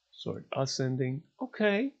descending, sort ascending.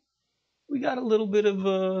 Okay, we got a little bit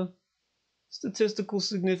of statistical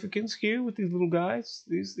significance here with these little guys.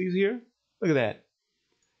 These here. Look at that.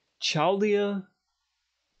 Chaldea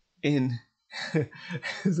in.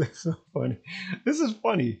 That's so funny. This is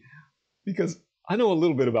funny because I know a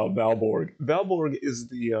little bit about Valborg. Valborg is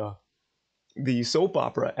the soap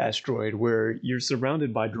opera asteroid where you're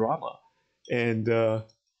surrounded by drama, and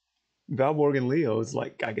Valborg and Leo is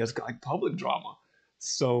like, I guess, like public drama.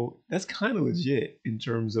 So that's kind of legit in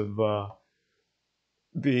terms of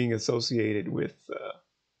being associated with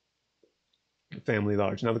family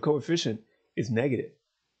large. Now the coefficient is negative,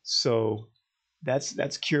 so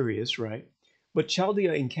that's curious, right? But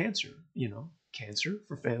Chaldea in Cancer, Cancer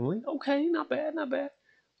for family. Okay, not bad, not bad.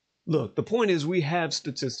 Look, the point is we have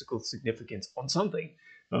statistical significance on something,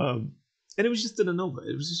 and it was just an ANOVA.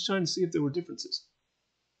 It was just trying to see if there were differences.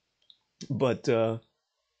 But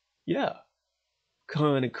yeah,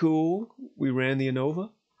 kind of cool. We ran the ANOVA.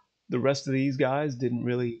 The rest of these guys didn't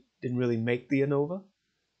really make the ANOVA,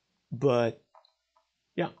 but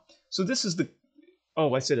yeah. So this is the.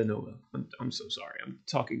 Oh, I said ANOVA. I'm so sorry. I'm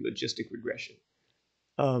talking logistic regression.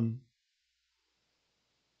 Um,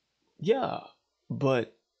 yeah,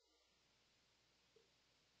 but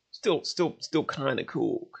still kind of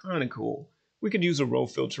cool. Kind of cool. We could use a row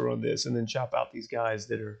filter on this and then chop out these guys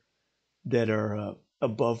that are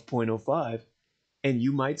above 0.05. And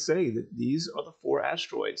you might say that these are the 4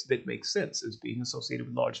 asteroids that make sense as being associated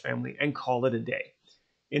with large family and call it a day.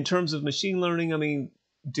 In terms of machine learning, I mean,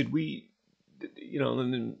 did we,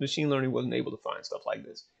 machine learning wasn't able to find stuff like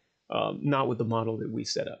this, not with the model that we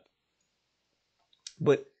set up.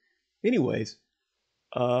 But anyways,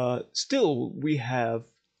 still we have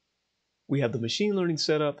the machine learning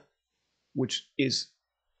setup, which is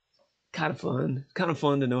kind of fun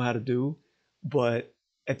to know how to do. But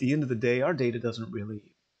at the end of the day, our data doesn't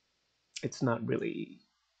really, it's not really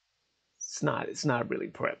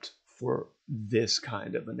prepped for this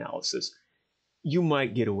kind of analysis. You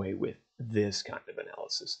might get away with this kind of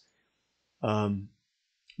analysis.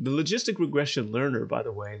 The logistic regression learner, by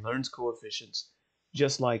the way, learns coefficients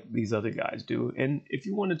just like these other guys do. And if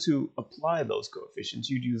you wanted to apply those coefficients,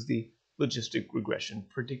 you'd use the logistic regression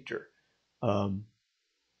predictor.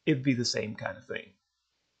 It'd be the same kind of thing.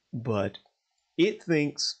 But it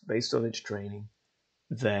thinks, based on its training,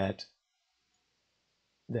 that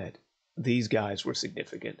these guys were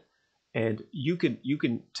significant. And you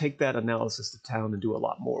can take that analysis to town and do a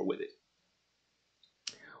lot more with it.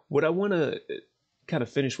 What I want to kind of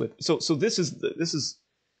finish with, so this is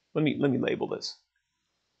let me label this.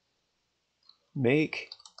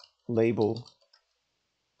 Make label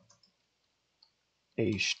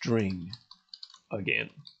a string again.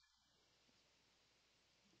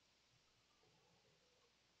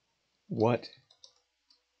 What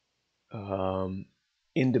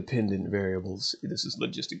independent variables, this is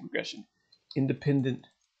logistic regression, independent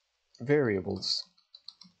variables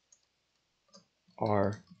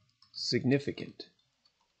are significant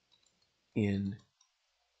in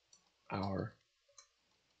our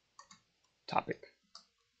topic.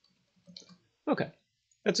 Okay,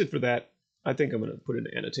 that's it for that. I think I'm going to put an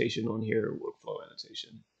annotation on here, workflow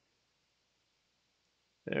annotation.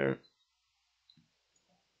 There.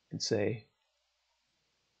 And say,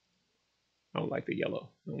 I don't like the yellow.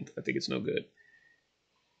 I think it's no good.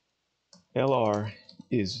 LR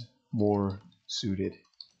is more suited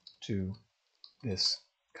to this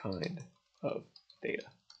kind of data,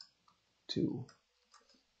 to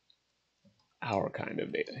our kind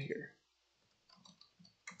of data here.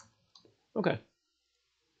 Okay.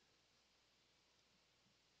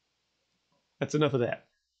 That's enough of that.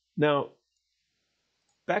 Now,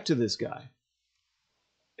 back to this guy.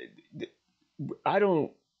 I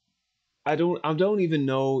don't even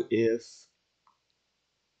know if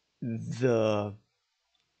the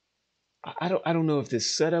I don't know if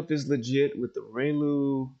this setup is legit with the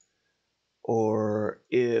ReLU, or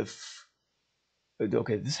if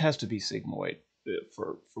okay, this has to be sigmoid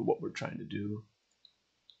for what we're trying to do.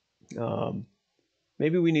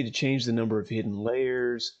 Maybe we need to change the number of hidden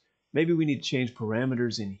layers. Maybe we need to change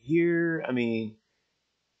parameters in here. I mean,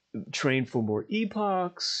 train for more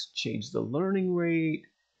epochs, change the learning rate.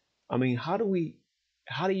 I mean, how do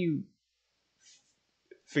you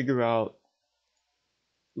figure out,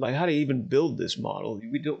 like, how to even build this model?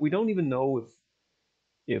 We don't even know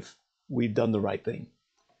if we've done the right thing.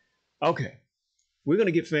 Okay, we're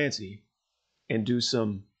gonna get fancy and do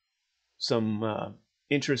some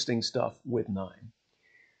interesting stuff with Knime.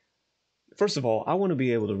 First of all, I want to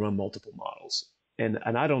be able to run multiple models, and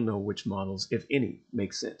I don't know which models, if any,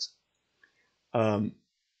 make sense.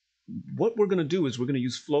 What we're going to do is we're going to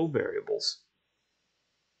use flow variables.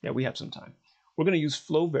 Yeah, we have some time. We're going to use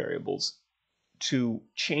flow variables to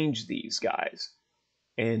change these guys,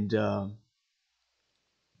 and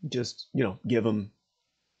just give them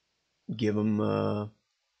different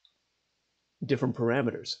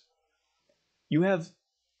parameters. You have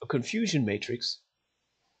a confusion matrix,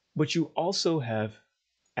 but you also have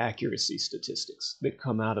accuracy statistics that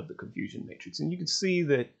come out of the confusion matrix. And you can see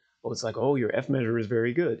that, well, it's like, oh, your F measure is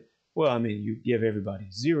very good. Well, I mean, you give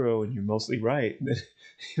everybody 0 and you're mostly right.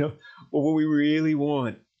 Well, what we really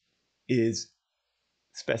want is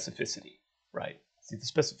specificity, right? See, the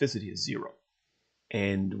specificity is 0.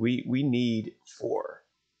 And we need for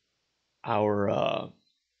our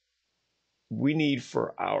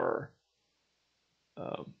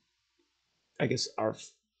I guess our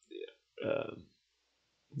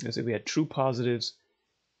let's say we had true positives,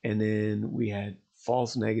 and then we had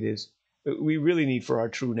false negatives. We really need for our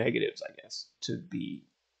true negatives, I guess, to be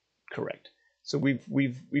correct. So we've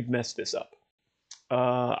messed this up.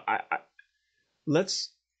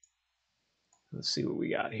 Let's see what we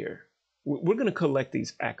got here. We're going to collect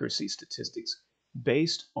these accuracy statistics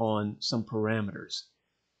based on some parameters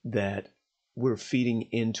that we're feeding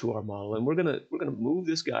into our model, and we're gonna move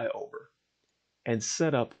this guy over and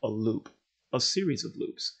set up a loop, a series of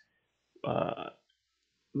loops.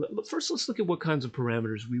 First, let's look at what kinds of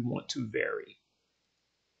parameters we want to vary.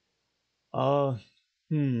 I'm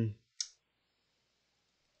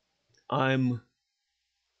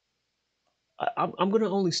going to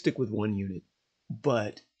only stick with one unit,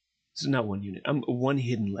 but it's not one unit. I'm one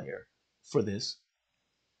hidden layer for this,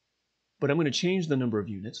 but I'm going to change the number of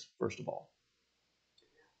units first of all,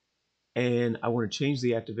 and I want to change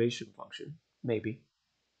the activation function, maybe,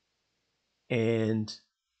 and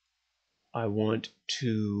I want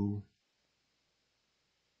to.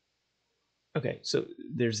 Okay, so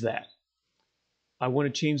there's that. I want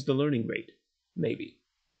to change the learning rate, maybe,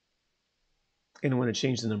 and I want to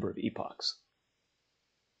change the number of epochs.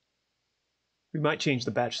 We might change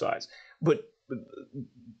the batch size, but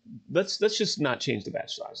let's just not change the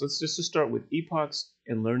batch size. Let's just start with epochs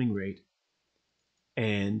and learning rate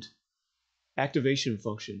and activation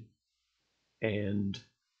function and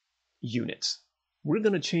units. We're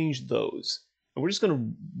going to change those, and we're just going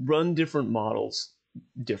to run different models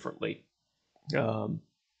differently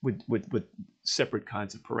with separate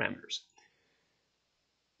kinds of parameters.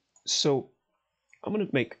 So I'm going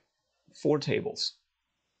to make 4 tables,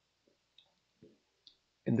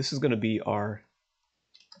 and this is going to be our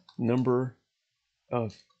number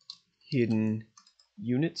of hidden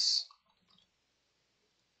units,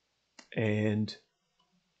 and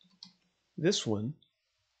this one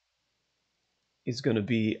is going to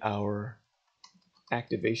be our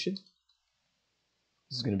activation.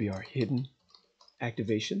 This is going to be our hidden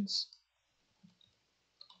activations.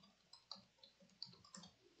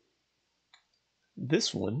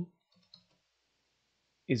 This one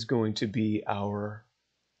is going to be our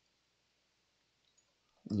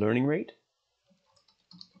learning rate.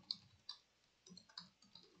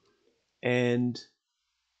 And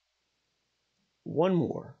one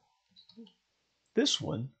more. This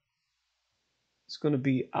one is going to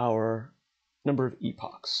be our number of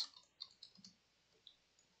epochs.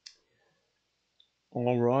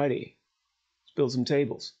 Alrighty, let's build some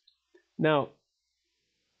tables. Now,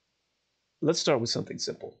 let's start with something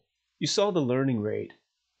simple. You saw the learning rate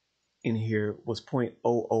in here was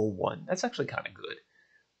 0.001. That's actually kind of good.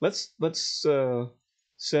 Let's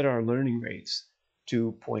set our learning rates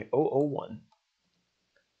to 0.001,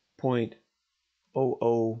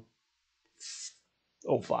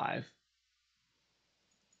 0.0005,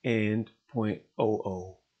 and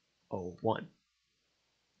 0.0001.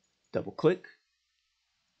 Double click,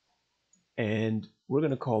 and we're going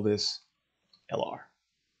to call this LR.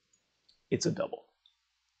 It's a double.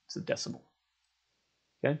 It's a decimal.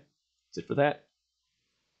 Okay, that's it for that.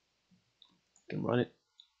 Can run it.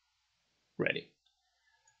 Ready.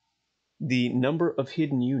 The number of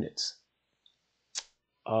hidden units.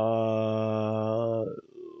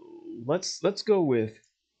 Let's go with,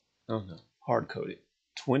 oh no, hard code it.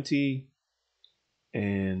 20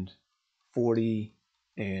 and 40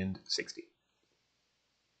 and 60.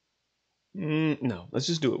 No, let's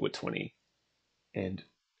just do it with 20 and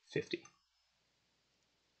 50.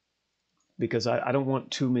 Because I don't want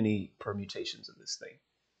too many permutations of this thing.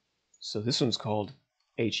 So this one's called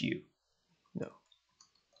HU. No.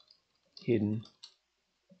 Hidden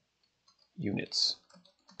units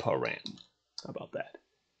param. How about that?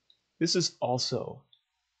 This is also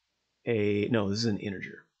no, this is an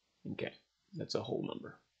integer. Okay, that's a whole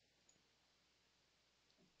number.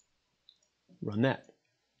 Run that.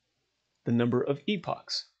 The number of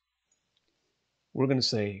epochs. We're going to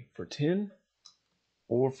say for 10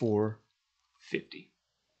 or for 50.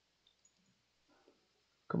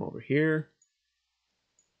 Come over here.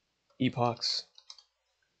 Epochs.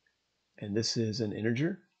 And this is an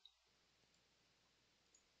integer.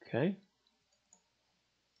 Okay.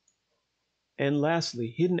 And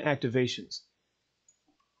lastly, hidden activations.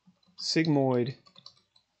 Sigmoid.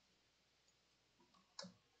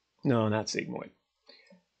 No, not sigmoid.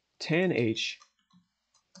 Tan-H,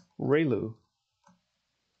 ReLU,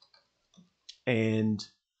 and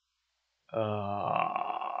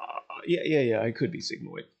yeah, it could be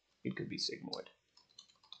sigmoid. It could be sigmoid.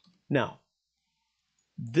 Now,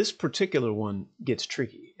 this particular one gets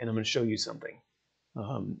tricky, and I'm going to show you something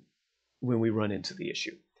when we run into the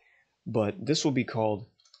issue. But this will be called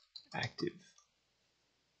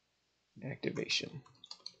activation.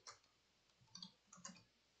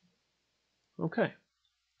 Okay.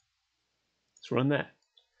 Let's run that.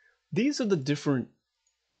 These are the different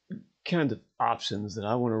kind of options that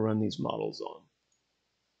I want to run these models on.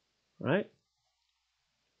 Right?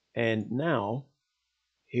 And now,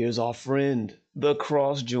 here's our friend, the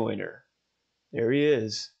cross joiner. There he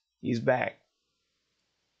is. He's back.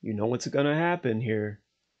 You know what's going to happen here.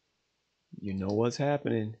 You know what's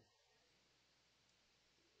happening.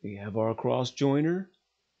 We have our cross joiner.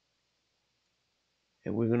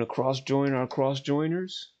 And we're going to cross join our cross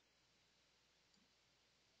joiners.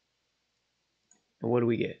 And what do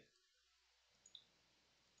we get?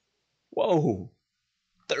 Whoa!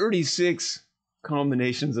 36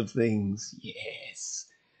 combinations of things. Yes.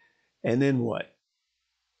 And then what?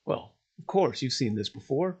 Well, of course, you've seen this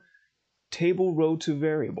before. Table row to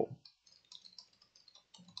variable.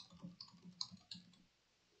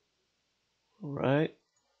 All right.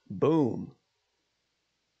 Boom.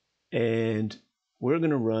 And we're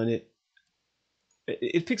going to run it.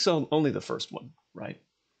 It picks on only the first one, right?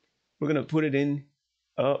 We're going to put it in.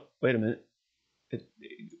 Oh, wait a minute.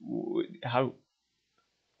 How?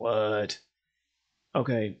 What?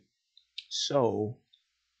 Okay. So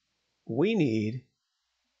we need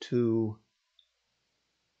to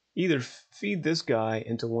either feed this guy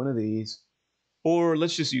into one of these, or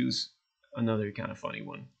let's just use another kind of funny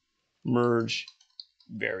one. Merge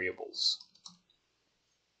variables.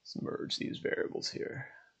 Let's merge these variables here.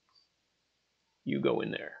 You go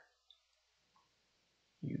in there.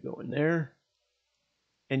 You go in there.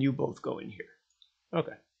 And you both go in here.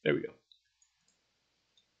 Okay, there we go.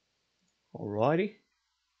 Alrighty.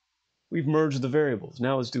 We've merged the variables.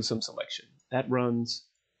 Now let's do some selection. That runs.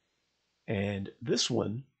 And this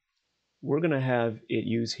one, we're going to have it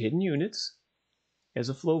use hidden units as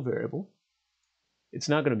a flow variable. It's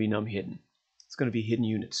not going to be num hidden. It's going to be hidden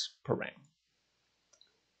units param.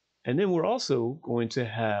 And then we're also going to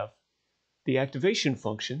have the activation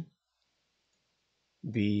function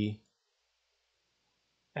be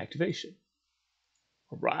activation.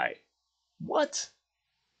 All right. What?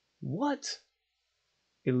 What?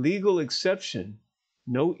 Illegal exception.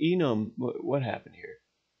 No enum. What happened here?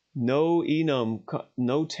 No enum.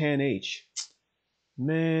 No tan-H.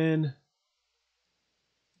 Man.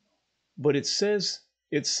 But it says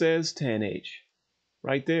tan-H.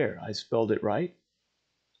 Right there. I spelled it right.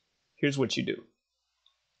 Here's what you do.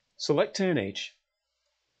 Select tan-H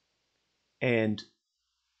and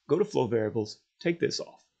go to flow variables. Take this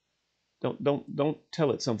off. Don't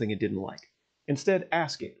tell it something it didn't like. Instead,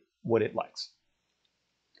 ask it what it likes.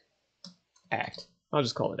 Act. I'll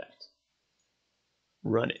just call it act.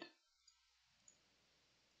 Run it.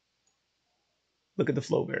 Look at the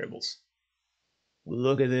flow variables.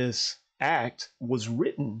 Look at this. Act was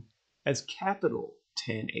written as capital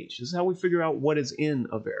tan-H. This is how we figure out what is in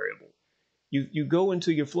a variable. You go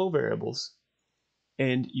into your flow variables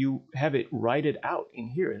and you have it write it out in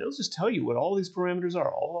here, and it'll just tell you what all these parameters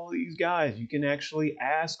are. All these guys, you can actually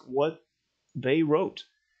ask what they wrote.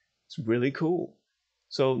 It's really cool.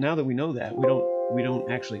 So now that we know that, we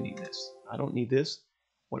don't actually need this. I don't need this.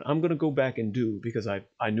 What I'm going to go back and do, because I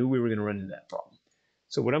knew we were going to run into that problem.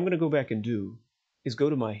 So what I'm going to go back and do is go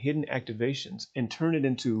to my hidden activations and turn it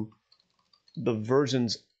into the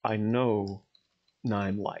versions I know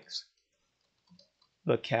Knime likes.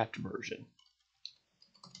 The capped version.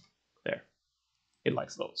 There. It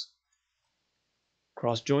likes those.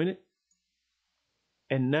 Cross join it.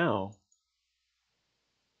 And now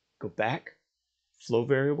go back, flow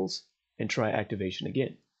variables, and try activation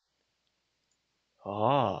again.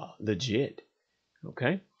 Ah, legit.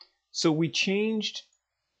 Okay. So we changed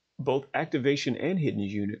both activation and hidden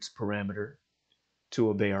units parameter to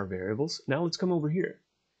obey our variables. Now let's come over here.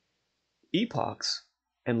 Epochs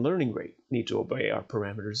and learning rate need to obey our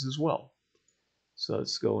parameters as well. So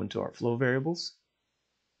let's go into our flow variables.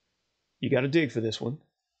 You got to dig for this one.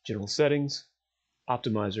 General settings,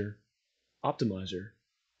 optimizer, optimizer,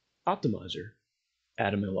 optimizer,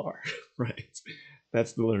 add MLR. Right.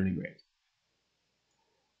 That's the learning rate.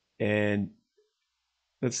 And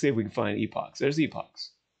let's see if we can find epochs. There's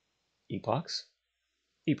epochs. Epochs,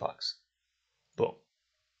 epochs. Boom.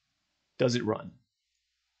 Does it run?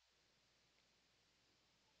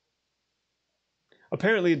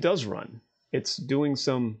 Apparently it does run. It's doing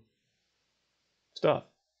some stuff.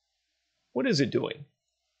 What is it doing?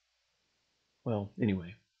 Well,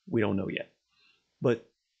 anyway, we don't know yet. But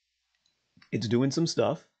it's doing some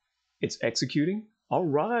stuff. It's executing. All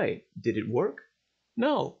right. Did it work?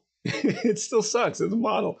 No. It still sucks as a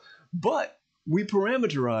model. But we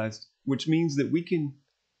parameterized, which means that we can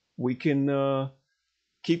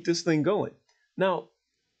keep this thing going. Now,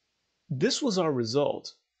 this was our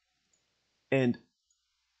result. And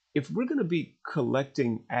if we're going to be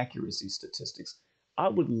collecting accuracy statistics, I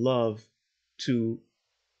would love to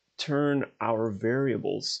turn our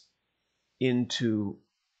variables into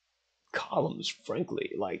columns,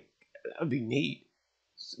 frankly. Like, that'd be neat.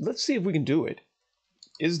 Let's see if we can do it.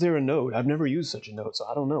 Is there a node? I've never used such a node, so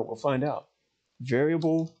I don't know. We'll find out.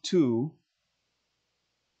 Variable to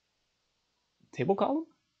table column?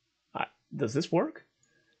 Does this work?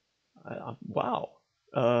 Wow.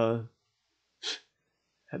 That'd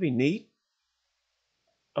be neat.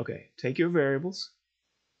 Okay, take your variables,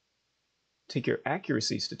 take your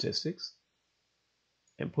accuracy statistics,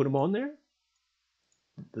 and put them on there.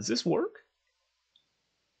 Does this work?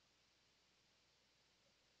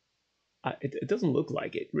 It doesn't look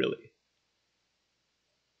like it, really.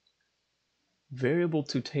 Variable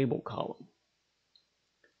to table column.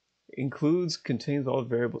 Includes, contains all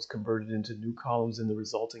variables converted into new columns in the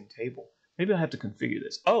resulting table. Maybe I have to configure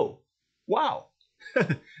this. Oh, wow.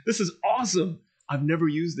 This is awesome. I've never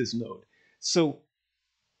used this node. So,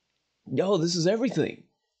 yo, this is everything.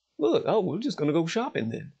 Look, oh, we're just gonna go shopping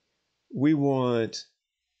then. We want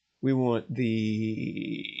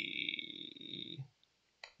the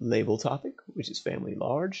label topic, which is family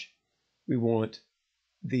large. We want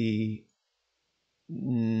the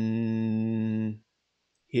hidden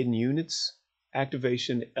units,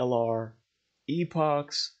 activation, LR,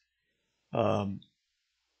 epochs.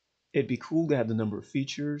 It'd be cool to have the number of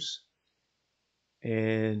features.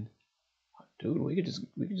 And dude, we could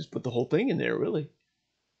just put the whole thing in there, really.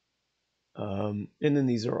 And then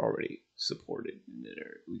these are already supported.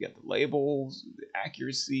 We got the labels, the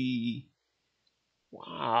accuracy.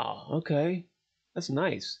 Wow, okay. That's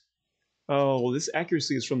nice. Oh, well, this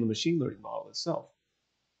accuracy is from the machine learning model itself.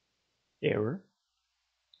 Error.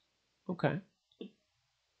 Okay.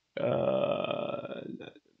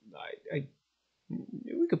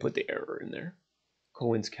 We could put the error in there.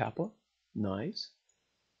 Cohen's kappa. Nice.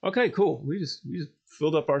 Okay, cool. We just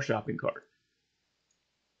filled up our shopping cart.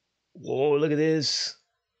 Whoa, look at this.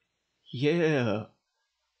 Yeah.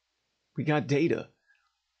 We got data.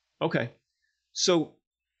 Okay. So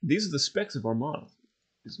these are the specs of our model.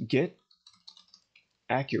 Get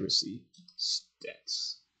accuracy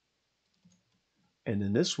stats. And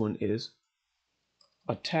then this one is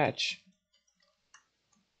attach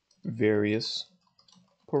various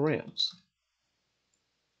params.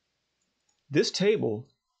 This table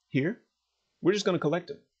here, we're just going to collect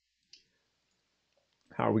them.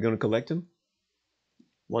 How are we going to collect them?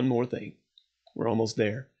 One more thing. We're almost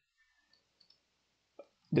there.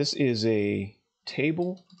 This is a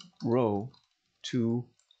table row to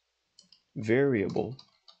variable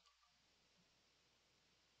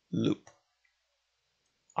loop.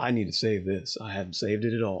 I need to save this. I haven't saved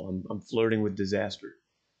it at all. I'm flirting with disaster.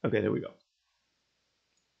 Okay, there we go.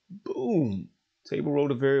 Boom. Table row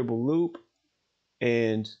to variable loop.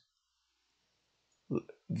 and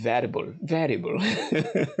variable, variable.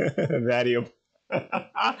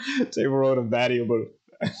 They wrote a variable,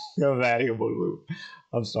 a variable loop.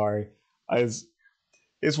 I'm sorry. It's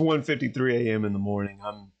 1:53 a.m. in the morning.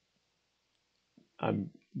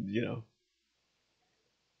 I'm, you know,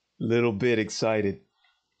 little bit excited.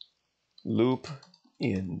 Loop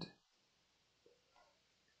end.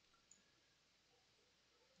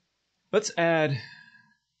 Let's add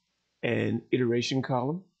an iteration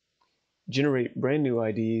column, generate brand new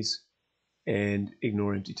IDs, and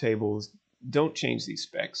ignore empty tables. Don't change these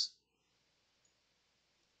specs.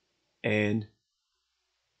 And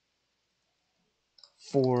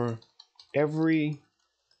for every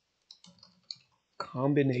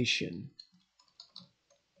combination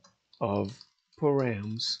of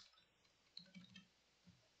params,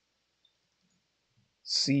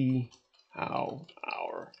 see how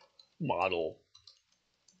our model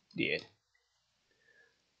did.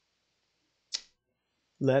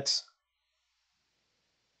 Let's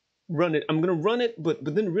run it. I'm going to run it, but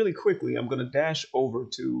then really quickly, I'm going to dash over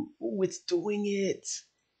to, oh, it's doing it.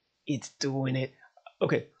 It's doing it.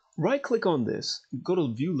 Okay, right click on this, go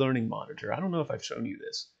to View Learning Monitor. I don't know if I've shown you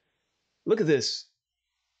this. Look at this.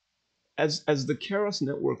 As the Keras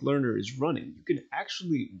Network Learner is running, you can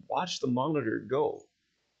actually watch the monitor go.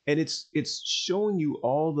 And it's showing you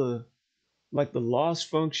all the, like the loss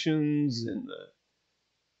functions and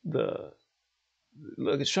the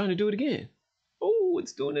look, it's trying to do it again. Oh,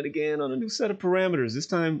 it's doing it again on a new set of parameters, this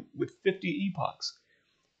time with 50 epochs.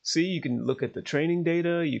 See, you can look at the training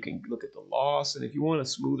data, you can look at the loss, and if you want a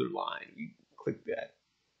smoother line, you click that.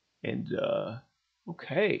 And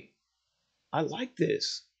okay, I like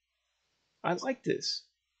this. I like this.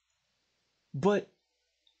 But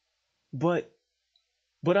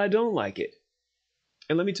I don't like it.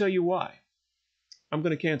 And let me tell you why. I'm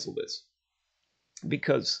going to cancel this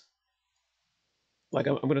because, like,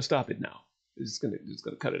 I'm going to stop it now. It's going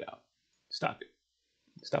to cut it out. Stop it.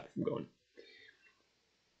 Stop it from going.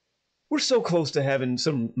 We're so close to having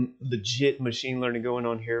some legit machine learning going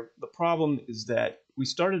on here. The problem is that we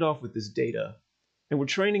started off with this data, and we're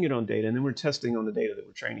training it on data, and then we're testing on the data that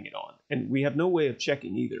we're training it on. And we have no way of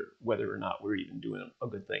checking either whether or not we're even doing a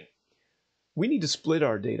good thing. We need to split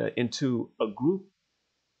our data into a group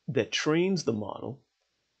that trains the model,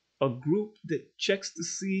 a group that checks to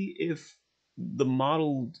see if the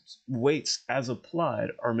model weights as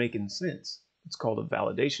applied are making sense. It's called a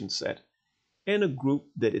validation set. And a group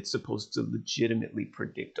that it's supposed to legitimately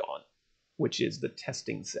predict on, which is the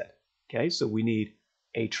testing set. Okay, so we need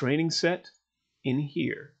a training set in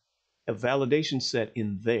here, a validation set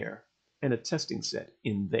in there, and a testing set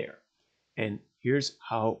in there. And here's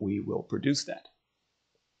how we will produce that.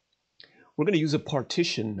 We're going to use a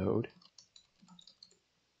partition node,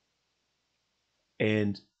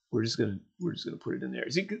 and we're just gonna put it in there.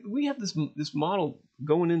 See, we have this model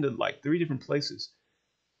going into like 3 different places,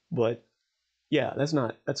 but yeah, that's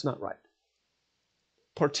not right.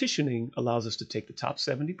 Partitioning allows us to take the top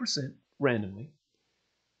 70% randomly,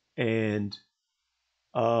 and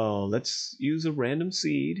let's use a random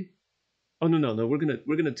seed. Oh no, we're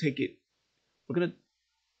gonna take it. We're gonna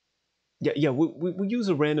we use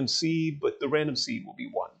a random seed, but the random seed will be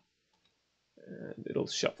 1, and it'll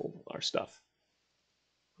shuffle our stuff.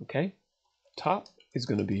 Okay, top is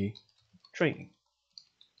gonna be training,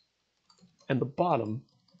 and the bottom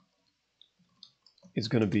is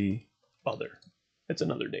gonna be other. It's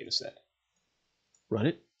another data set. Run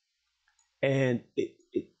it, and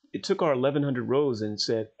it took our 1100 rows and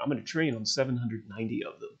said, I'm going to train on 790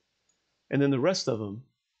 of them. And then the rest of them,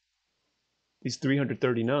 these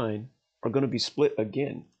 339, are going to be split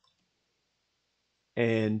again.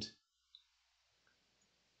 And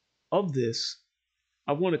of this,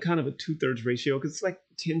 I want a kind of a 2/3 ratio because it's like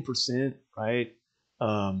 10%, right?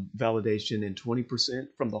 Validation and 20%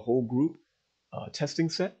 from the whole group testing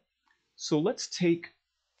set. So let's take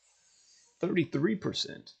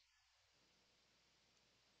 33%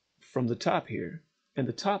 from the top here, and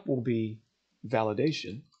the top will be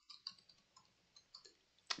validation.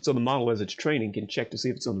 So the model, as it's training, can check to see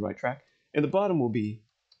if it's on the right track. And the bottom will be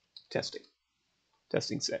testing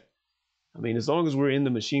set. I mean, as long as we're in the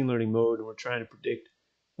machine learning mode and we're trying to predict,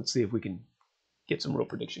 let's see if we can get some real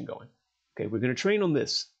prediction going. Okay, we're going to train on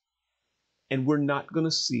this, and we're not going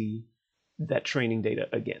to see that training data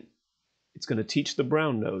again. It's going to teach the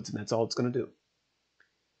brown nodes, and that's all it's going to do.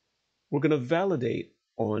 We're going to validate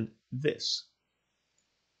on this.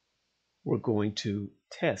 We're going to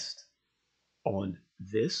test on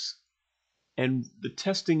this, and the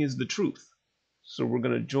testing is the truth. So we're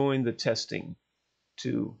going to join the testing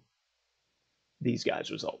to these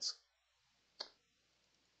guys' results.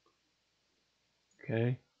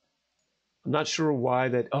 Okay. I'm not sure why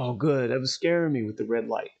that. Oh, good. That was scaring me with the red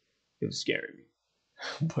light. It was scaring me,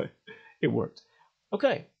 but it worked.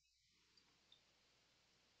 Okay.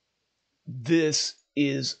 This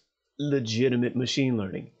is legitimate machine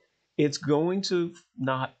learning. It's going to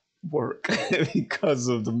not work because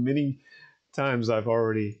of the many times I've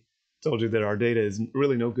already told you that our data is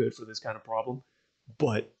really no good for this kind of problem.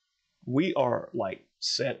 But we are like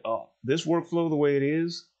set up. This workflow, the way it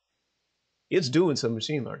is, it's doing some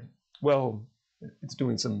machine learning. Well, it's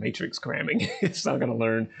doing some matrix cramming. It's not going to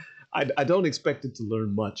learn. I don't expect it to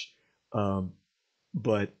learn much,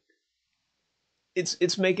 but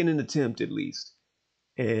it's making an attempt at least.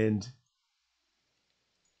 And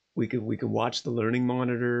we could watch the learning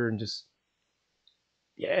monitor and just,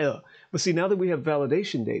 yeah. But see, now that we have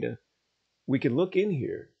validation data, we can look in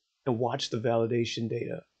here and watch the validation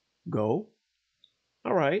data go.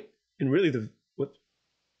 All right, and really the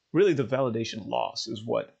validation loss is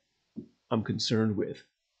what I'm concerned with.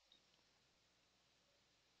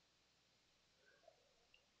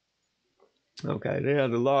 Okay, yeah,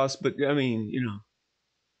 the loss, but I mean,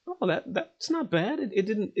 oh, that's not bad. It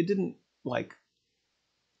didn't like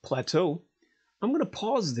plateau. I'm gonna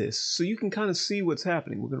pause this so you can kind of see what's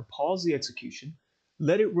happening. We're gonna pause the execution,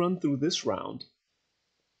 let it run through this round.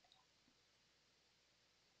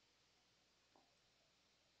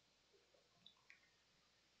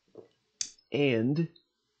 And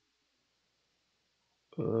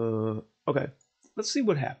okay, let's see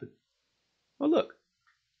what happened. Oh, look,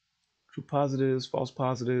 true positives, false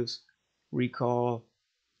positives, recall,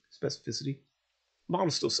 specificity.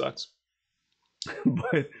 Model still sucks,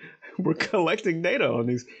 but we're collecting data on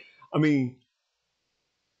these. I mean,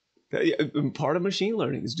 part of machine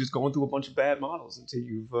learning is just going through a bunch of bad models until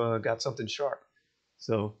you've got something sharp.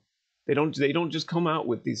 So they don't just come out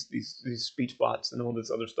with these speech bots and all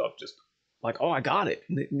this other stuff just like, oh, I got it.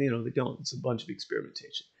 And they don't. It's a bunch of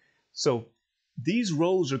experimentation. So these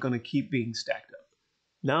rows are going to keep being stacked up.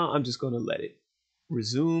 Now I'm just going to let it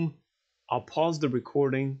resume. I'll pause the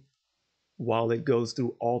recording while it goes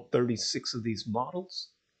through all 36 of these models.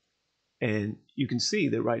 And you can see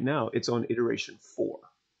that right now it's on iteration 4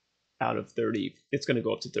 out of 30. It's going to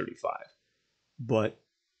go up to 35. But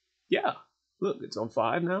yeah, look, it's on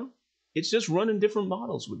 5 now. It's just running different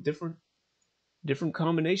models with different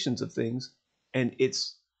combinations of things, and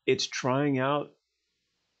it's trying out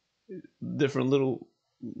different little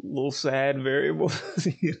sad variables.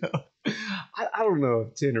 I don't know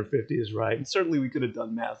if 10 or 50 is right. And certainly we could have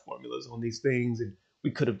done math formulas on these things, and we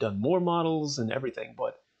could have done more models and everything,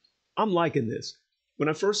 but I'm liking this. When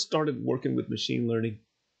I first started working with machine learning,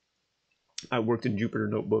 I worked in Jupyter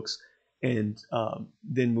Notebooks, and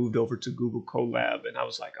then moved over to Google Colab, and I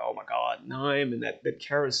was like, oh my God, Knime, and that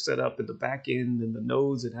Keras set up at the back end, and the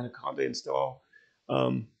nodes and Anaconda install.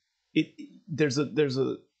 It there's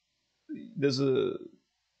a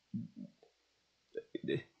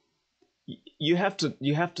you have to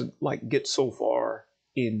like get so far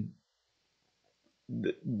in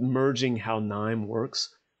merging how Knime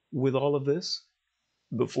works with all of this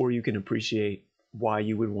before you can appreciate why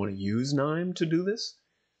you would want to use Knime to do this.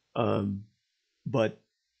 But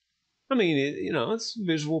I mean, it's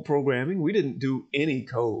visual programming. We didn't do any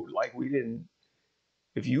code. Like we didn't.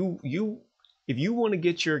 If you want to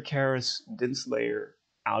get your Keras dense layer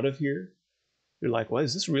out of here, you're like, well,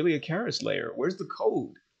 is this really a Keras layer? Where's the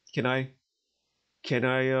code? Can I get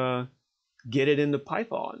it into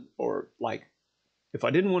Python? Or like, if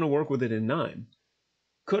I didn't want to work with it in Knime,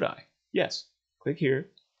 could I? Yes. Click here,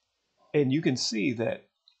 and you can see that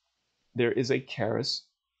there is a Keras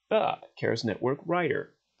network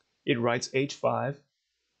writer. It writes H5.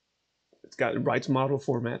 It writes model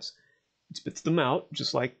formats. It spits them out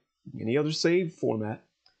just like any other save format,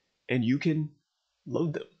 and you can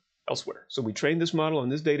load them elsewhere. So we train this model on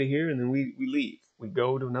this data here, and then we leave. We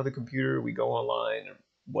go to another computer, we go online, or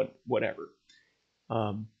whatever.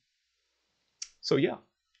 So yeah.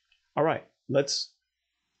 All right, it's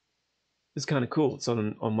kind of cool. It's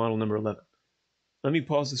on model number 11. Let me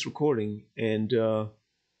pause this recording, and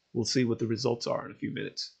we'll see what the results are in a few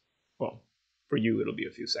minutes. Well, for you, it'll be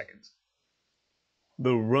a few seconds.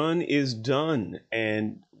 The run is done,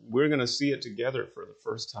 and we're going to see it together for the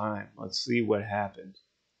first time. Let's see what happened.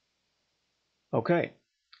 Okay,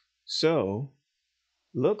 so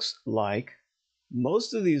looks like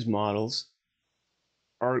most of these models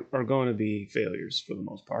are going to be failures for the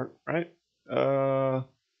most part, right? Oh,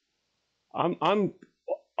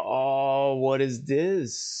 what is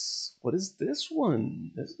this? What is this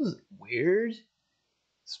one? This is weird.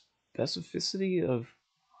 Specificity of,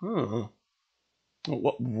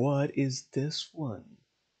 What is this one?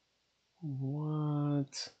 What?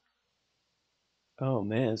 Oh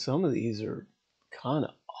man, some of these are kind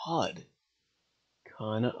of odd.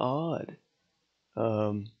 Kind of odd.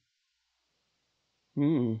 Um,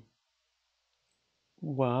 hmm.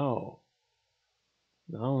 Wow.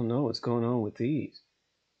 I don't know what's going on with these.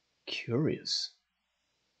 Curious.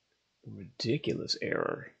 Ridiculous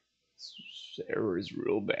error. This error is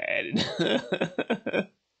real bad.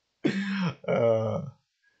 uh,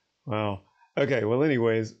 wow. Okay. Well,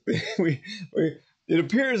 anyways, we it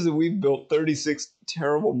appears that we've built 36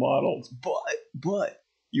 terrible models, but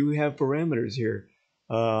you have parameters here.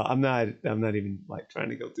 I'm not even like trying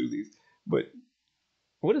to go through these, but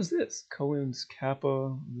what is this? Cohen's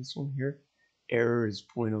kappa. This one here. Error is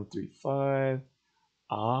 0.035.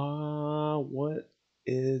 What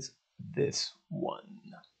is this one?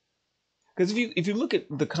 Because if you look at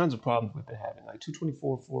the kinds of problems we've been having, like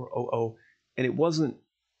 224.400, and it wasn't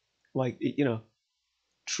like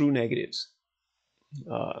true negatives,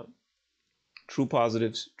 uh, true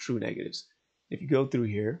positives, true negatives. If you go through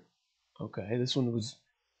here, okay, this one was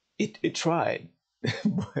it tried,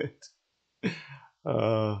 but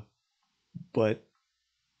uh, but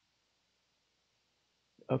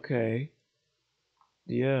okay,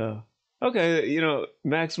 yeah, okay,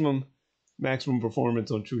 maximum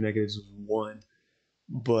performance on true negatives was 1,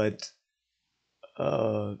 but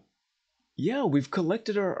uh yeah, we've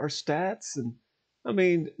collected our stats, and I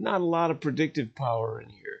mean, not a lot of predictive power in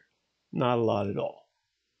here, not a lot at all.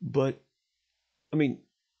 But I mean,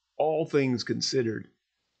 all things considered,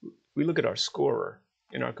 we look at our scorer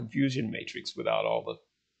in our confusion matrix without all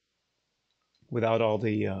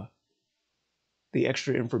the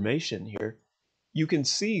extra information here. You can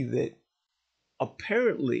see that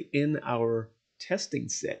apparently in our testing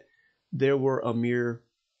set there were a mere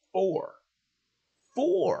four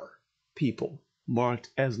four people marked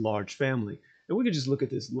as large family. And we could just look at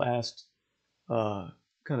this last kind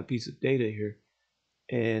of piece of data here,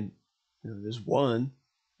 and there's one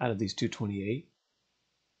out of these 228.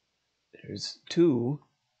 There's two.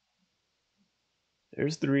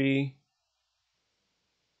 There's three.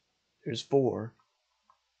 There's four.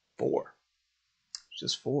 Four.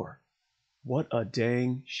 Just four. What a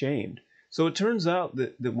dang shame. So it turns out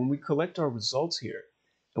that when we collect our results here,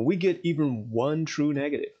 and we get even one true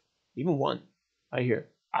negative, even one, right here.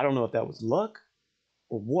 I don't know if that was luck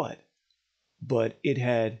or what, but it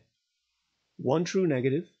had one true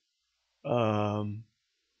negative, um,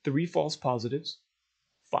 three false positives,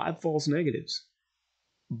 five false negatives.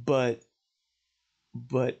 But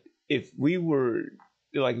if we were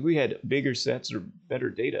like we had bigger sets or better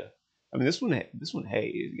data, I mean this one hey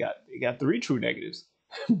it got three true negatives,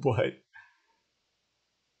 but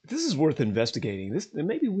this is worth investigating. This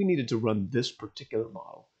maybe we needed to run this particular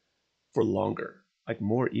model for longer, like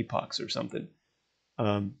more epochs or something.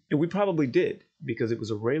 And we probably did because it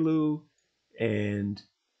was a ReLU, and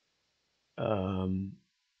um,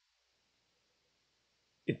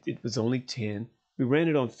 it was only 10. We ran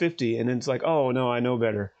it on 50, and then it's like, oh no, I know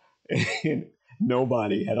better. And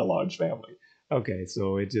nobody had a large family. Okay,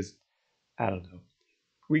 so it just, I don't know.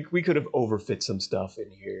 We could have overfit some stuff in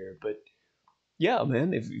here, but yeah,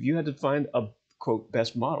 man, if you had to find a quote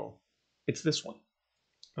best model, it's this one.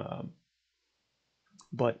 Um,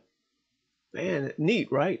 but man,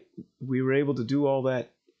 neat, right? We were able to do all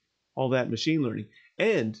that machine learning,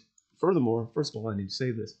 and furthermore, first of all, I need to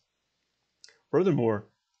say this. Furthermore,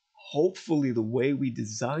 hopefully, the way we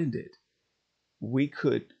designed it, we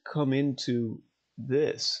could come into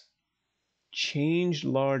this, change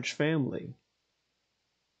large family,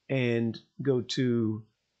 and go to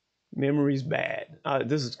memory's bad.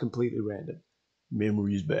 This is completely random.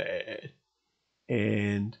 Memory's bad.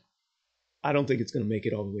 And I don't think it's going to make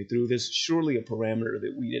it all the way through. There's surely a parameter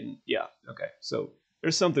that we didn't. Yeah, okay. So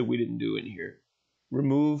there's something we didn't do in here.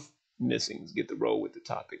 Remove missings. Get the row with the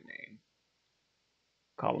topic name.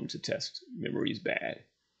 Column to test. Memory's bad.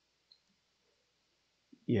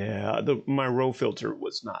 Yeah, my row filter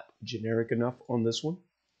was not generic enough on this one.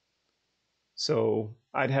 So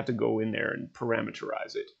I'd have to go in there and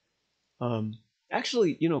parameterize it.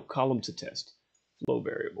 Actually, column to test, flow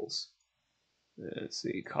variables. Let's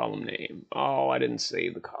see, column name. Oh, I didn't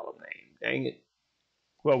save the column name. Dang it.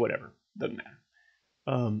 Well, whatever. Doesn't matter.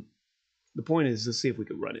 Um, the point is, let's see if we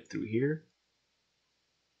can run it through here.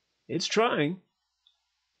 It's trying.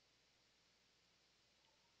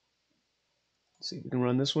 Let's see if we can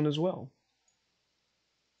run this one as well.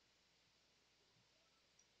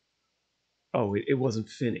 Oh, it wasn't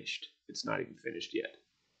finished. It's not even finished yet.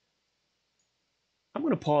 I'm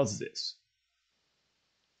going to pause this.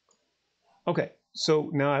 Okay, so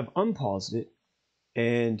now I've unpaused it,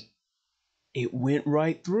 and it went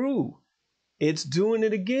right through. It's doing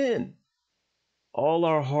it again. all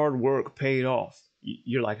our hard work paid off.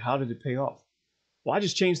 You're like, how did it pay off? Well, I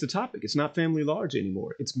just changed the topic. It's not family large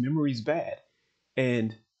anymore. It's memories bad.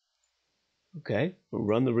 And okay, we'll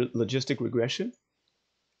run the logistic regression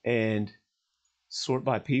and sort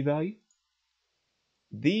by p-value.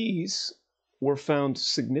 These were found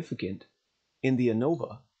significant in the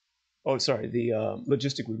ANOVA. Oh, sorry, the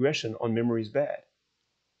logistic regression on memories bad.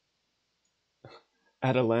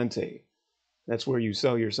 Adelante. That's where you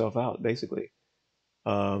sell yourself out, basically.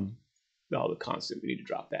 Oh, the constant. We need to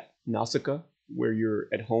drop that. Nausicaa, where you're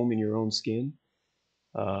at home in your own skin.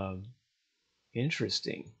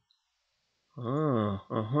 Interesting.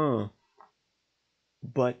 Uh-huh.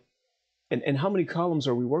 But, and how many columns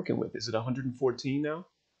are we working with? Is it 114 now?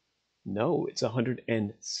 No, it's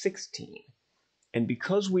 116. And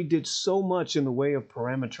because we did so much in the way of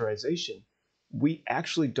parameterization, we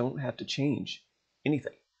actually don't have to change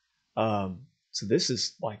anything. So this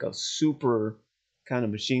is like a super kind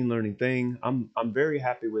of machine learning thing. I'm very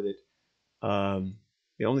happy with it.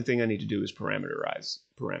 The only thing I need to do is parameterize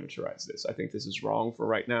this. I think this is wrong for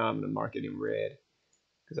right now. I'm going to mark it in red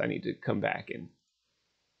because I need to come back and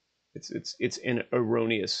it's an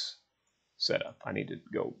erroneous setup. I need to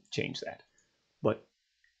go change that. But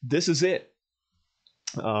this is it.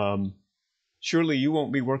 Surely you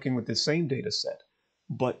won't be working with the same data set,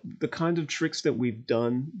 but the kind of tricks that we've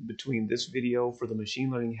done between this video for the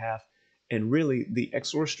machine learning half and really the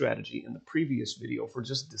XOR strategy in the previous video for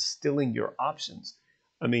just distilling your options.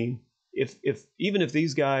 I mean, even if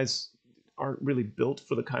these guys aren't really built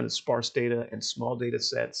for the kind of sparse data and small data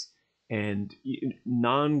sets and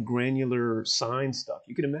non-granular sign stuff,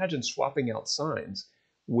 you can imagine swapping out signs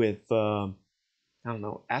with, I don't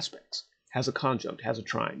know, aspects. Has a conjunct, has a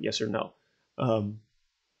trine, yes or no.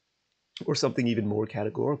 Or something even more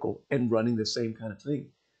categorical and running the same kind of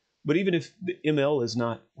thing. But even if the ML is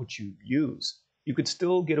not what you use, you could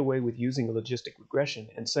still get away with using a logistic regression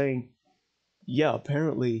and saying, yeah,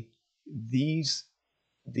 apparently these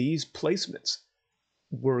placements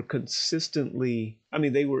were consistently, I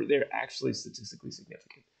mean, they're actually statistically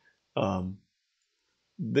significant.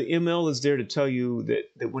 The ML is there to tell you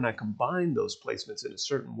that when I combine those placements in a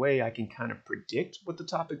certain way, I can kind of predict what the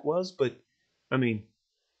topic was. But I mean,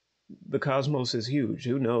 the cosmos is huge.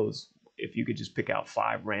 Who knows if you could just pick out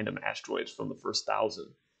 5 random asteroids from the first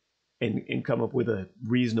 1,000 and come up with a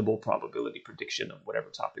reasonable probability prediction of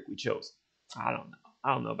whatever topic we chose. I don't know.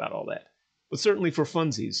 I don't know about all that. But certainly for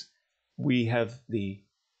funsies, we have the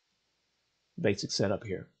basic setup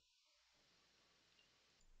here.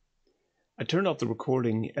 I turned off the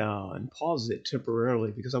recording and paused it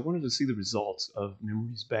temporarily because I wanted to see the results of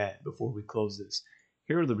Memories Bad before we close this.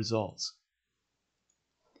 Here are the results.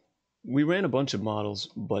 We ran a bunch of models,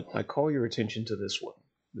 but I call your attention to this one,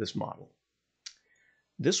 this model.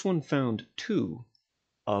 This one found 2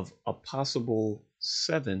 of a possible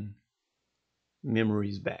 7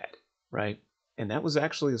 memories bad, right? And that was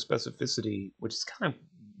actually a specificity, which is kind of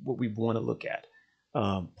what we want to look at,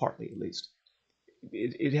 partly at least.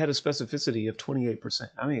 It had a specificity of 28%.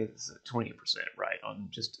 I mean, it's 28%, right, on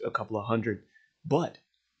just a couple of hundred, but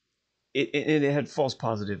it had false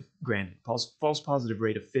positive, granted, false positive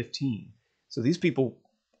rate of 15. So these people,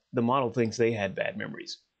 the model thinks they had bad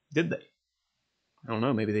memories. Did they? I don't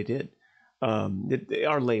know. Maybe they did. They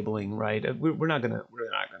are labeling, right? We're not gonna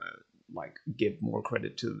like give more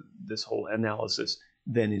credit to this whole analysis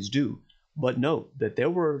than is due. But note that there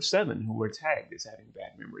were 7 who were tagged as having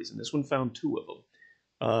bad memories, and this one found 2 of them.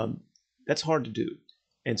 That's hard to do.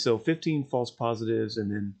 And so 15 false positives,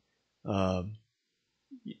 and then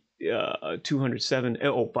 207.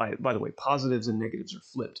 Oh, by the way, positives and negatives are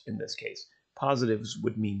flipped in this case. Positives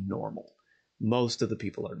would mean normal. Most of the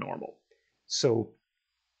people are normal. So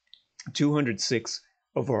 206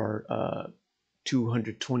 of our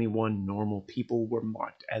 221 normal people were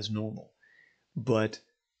marked as normal. But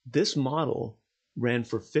this model ran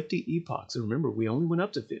for 50 epochs. And remember, we only went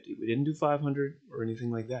up to 50. We didn't do 500 or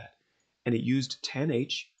anything like that. And it used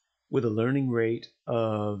 10H with a learning rate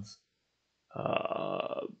of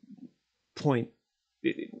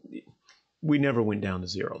we never went down to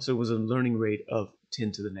 0. So it was a learning rate of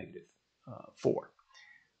 10 to the negative 4.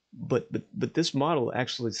 But this model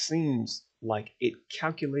actually seems like it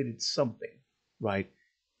calculated something, right?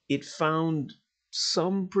 It found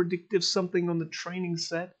some predictive something on the training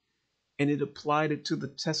set, and it applied it to the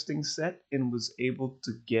testing set and was able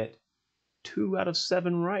to get 2 out of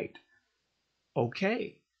 7 right.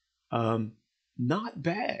 Okay, not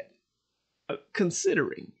bad.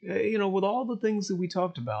 Considering, with all the things that we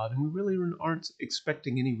talked about, and we really aren't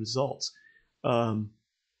expecting any results,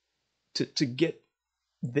 to get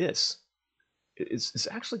this, it's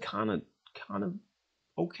actually kind kind of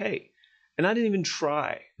okay. And I didn't even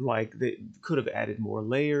try. Like, they could have added more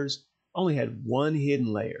layers. I only had one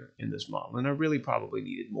hidden layer in this model, and I really probably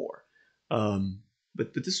needed more. Um,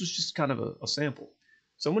 but this was just kind of a sample.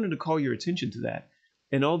 So I wanted to call your attention to that.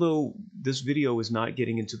 And although this video is not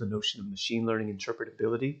getting into the notion of machine learning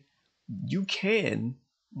interpretability, you can,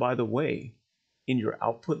 by the way, in your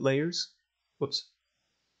output layers, whoops,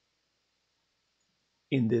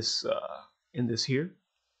 in this here,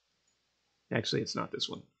 actually it's not this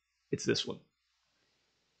one, it's this one.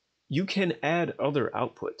 You can add other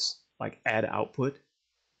outputs, like add output,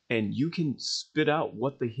 and you can spit out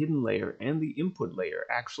what the hidden layer and the input layer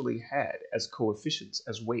actually had as coefficients,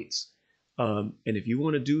 as weights. And if you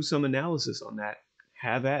want to do some analysis on that,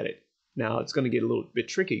 have at it. Now it's going to get a little bit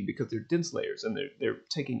tricky because they're dense layers and they're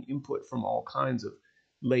taking input from all kinds of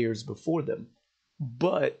layers before them.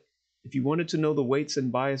 But if you wanted to know the weights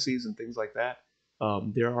and biases and things like that,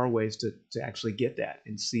 there are ways to actually get that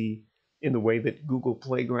and see in the way that Google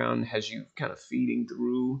Playground has you kind of feeding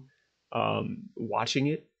through watching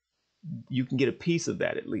it. You can get a piece of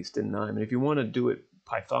that at least in Knime. And if you want to do it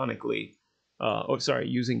Pythonically,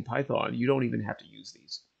 using Python, you don't even have to use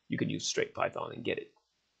these. You can use straight Python and get it.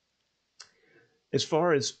 As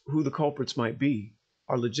far as who the culprits might be,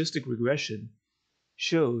 our logistic regression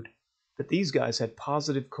showed that these guys had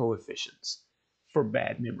positive coefficients for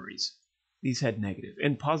bad memories. These had negative,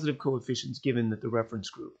 and positive coefficients given that the reference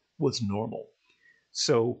group was normal.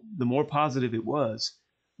 So the more positive it was,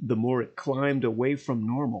 the more it climbed away from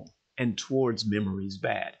normal and towards memories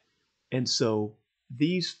bad. And so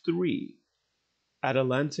these three,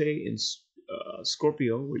 Adelante and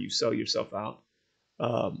Scorpio, where you sell yourself out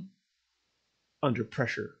under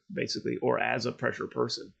pressure, basically, or as a pressure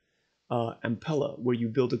person, Ampella, where you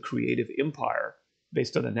build a creative empire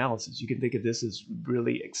based on analysis. You can think of this as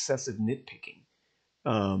really excessive nitpicking.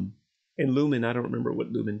 And Lumen, I don't remember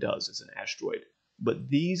what Lumen does as an asteroid, but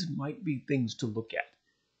these might be things to look at.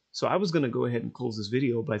 So I was going to go ahead and close this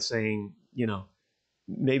video by saying,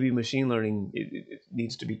 maybe machine learning it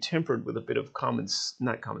needs to be tempered with a bit of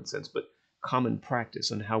not common sense, but common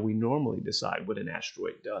practice on how we normally decide what an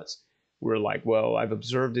asteroid does. We're like, well, I've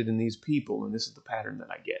observed it in these people, and this is the pattern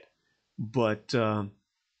that I get. But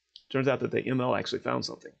turns out that the ML actually found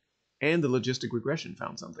something, and the logistic regression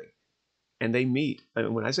found something, and they meet.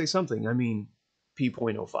 And when I say something, I mean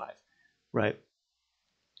p.05, right?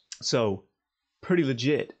 So pretty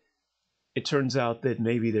legit. It turns out that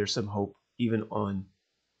maybe there's some hope even on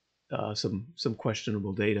some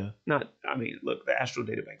questionable data. Look, the Astro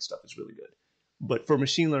Databank stuff is really good, but for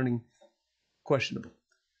machine learning, questionable.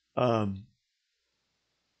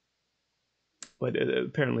 But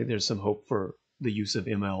apparently there's some hope for the use of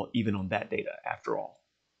ML even on that data after all.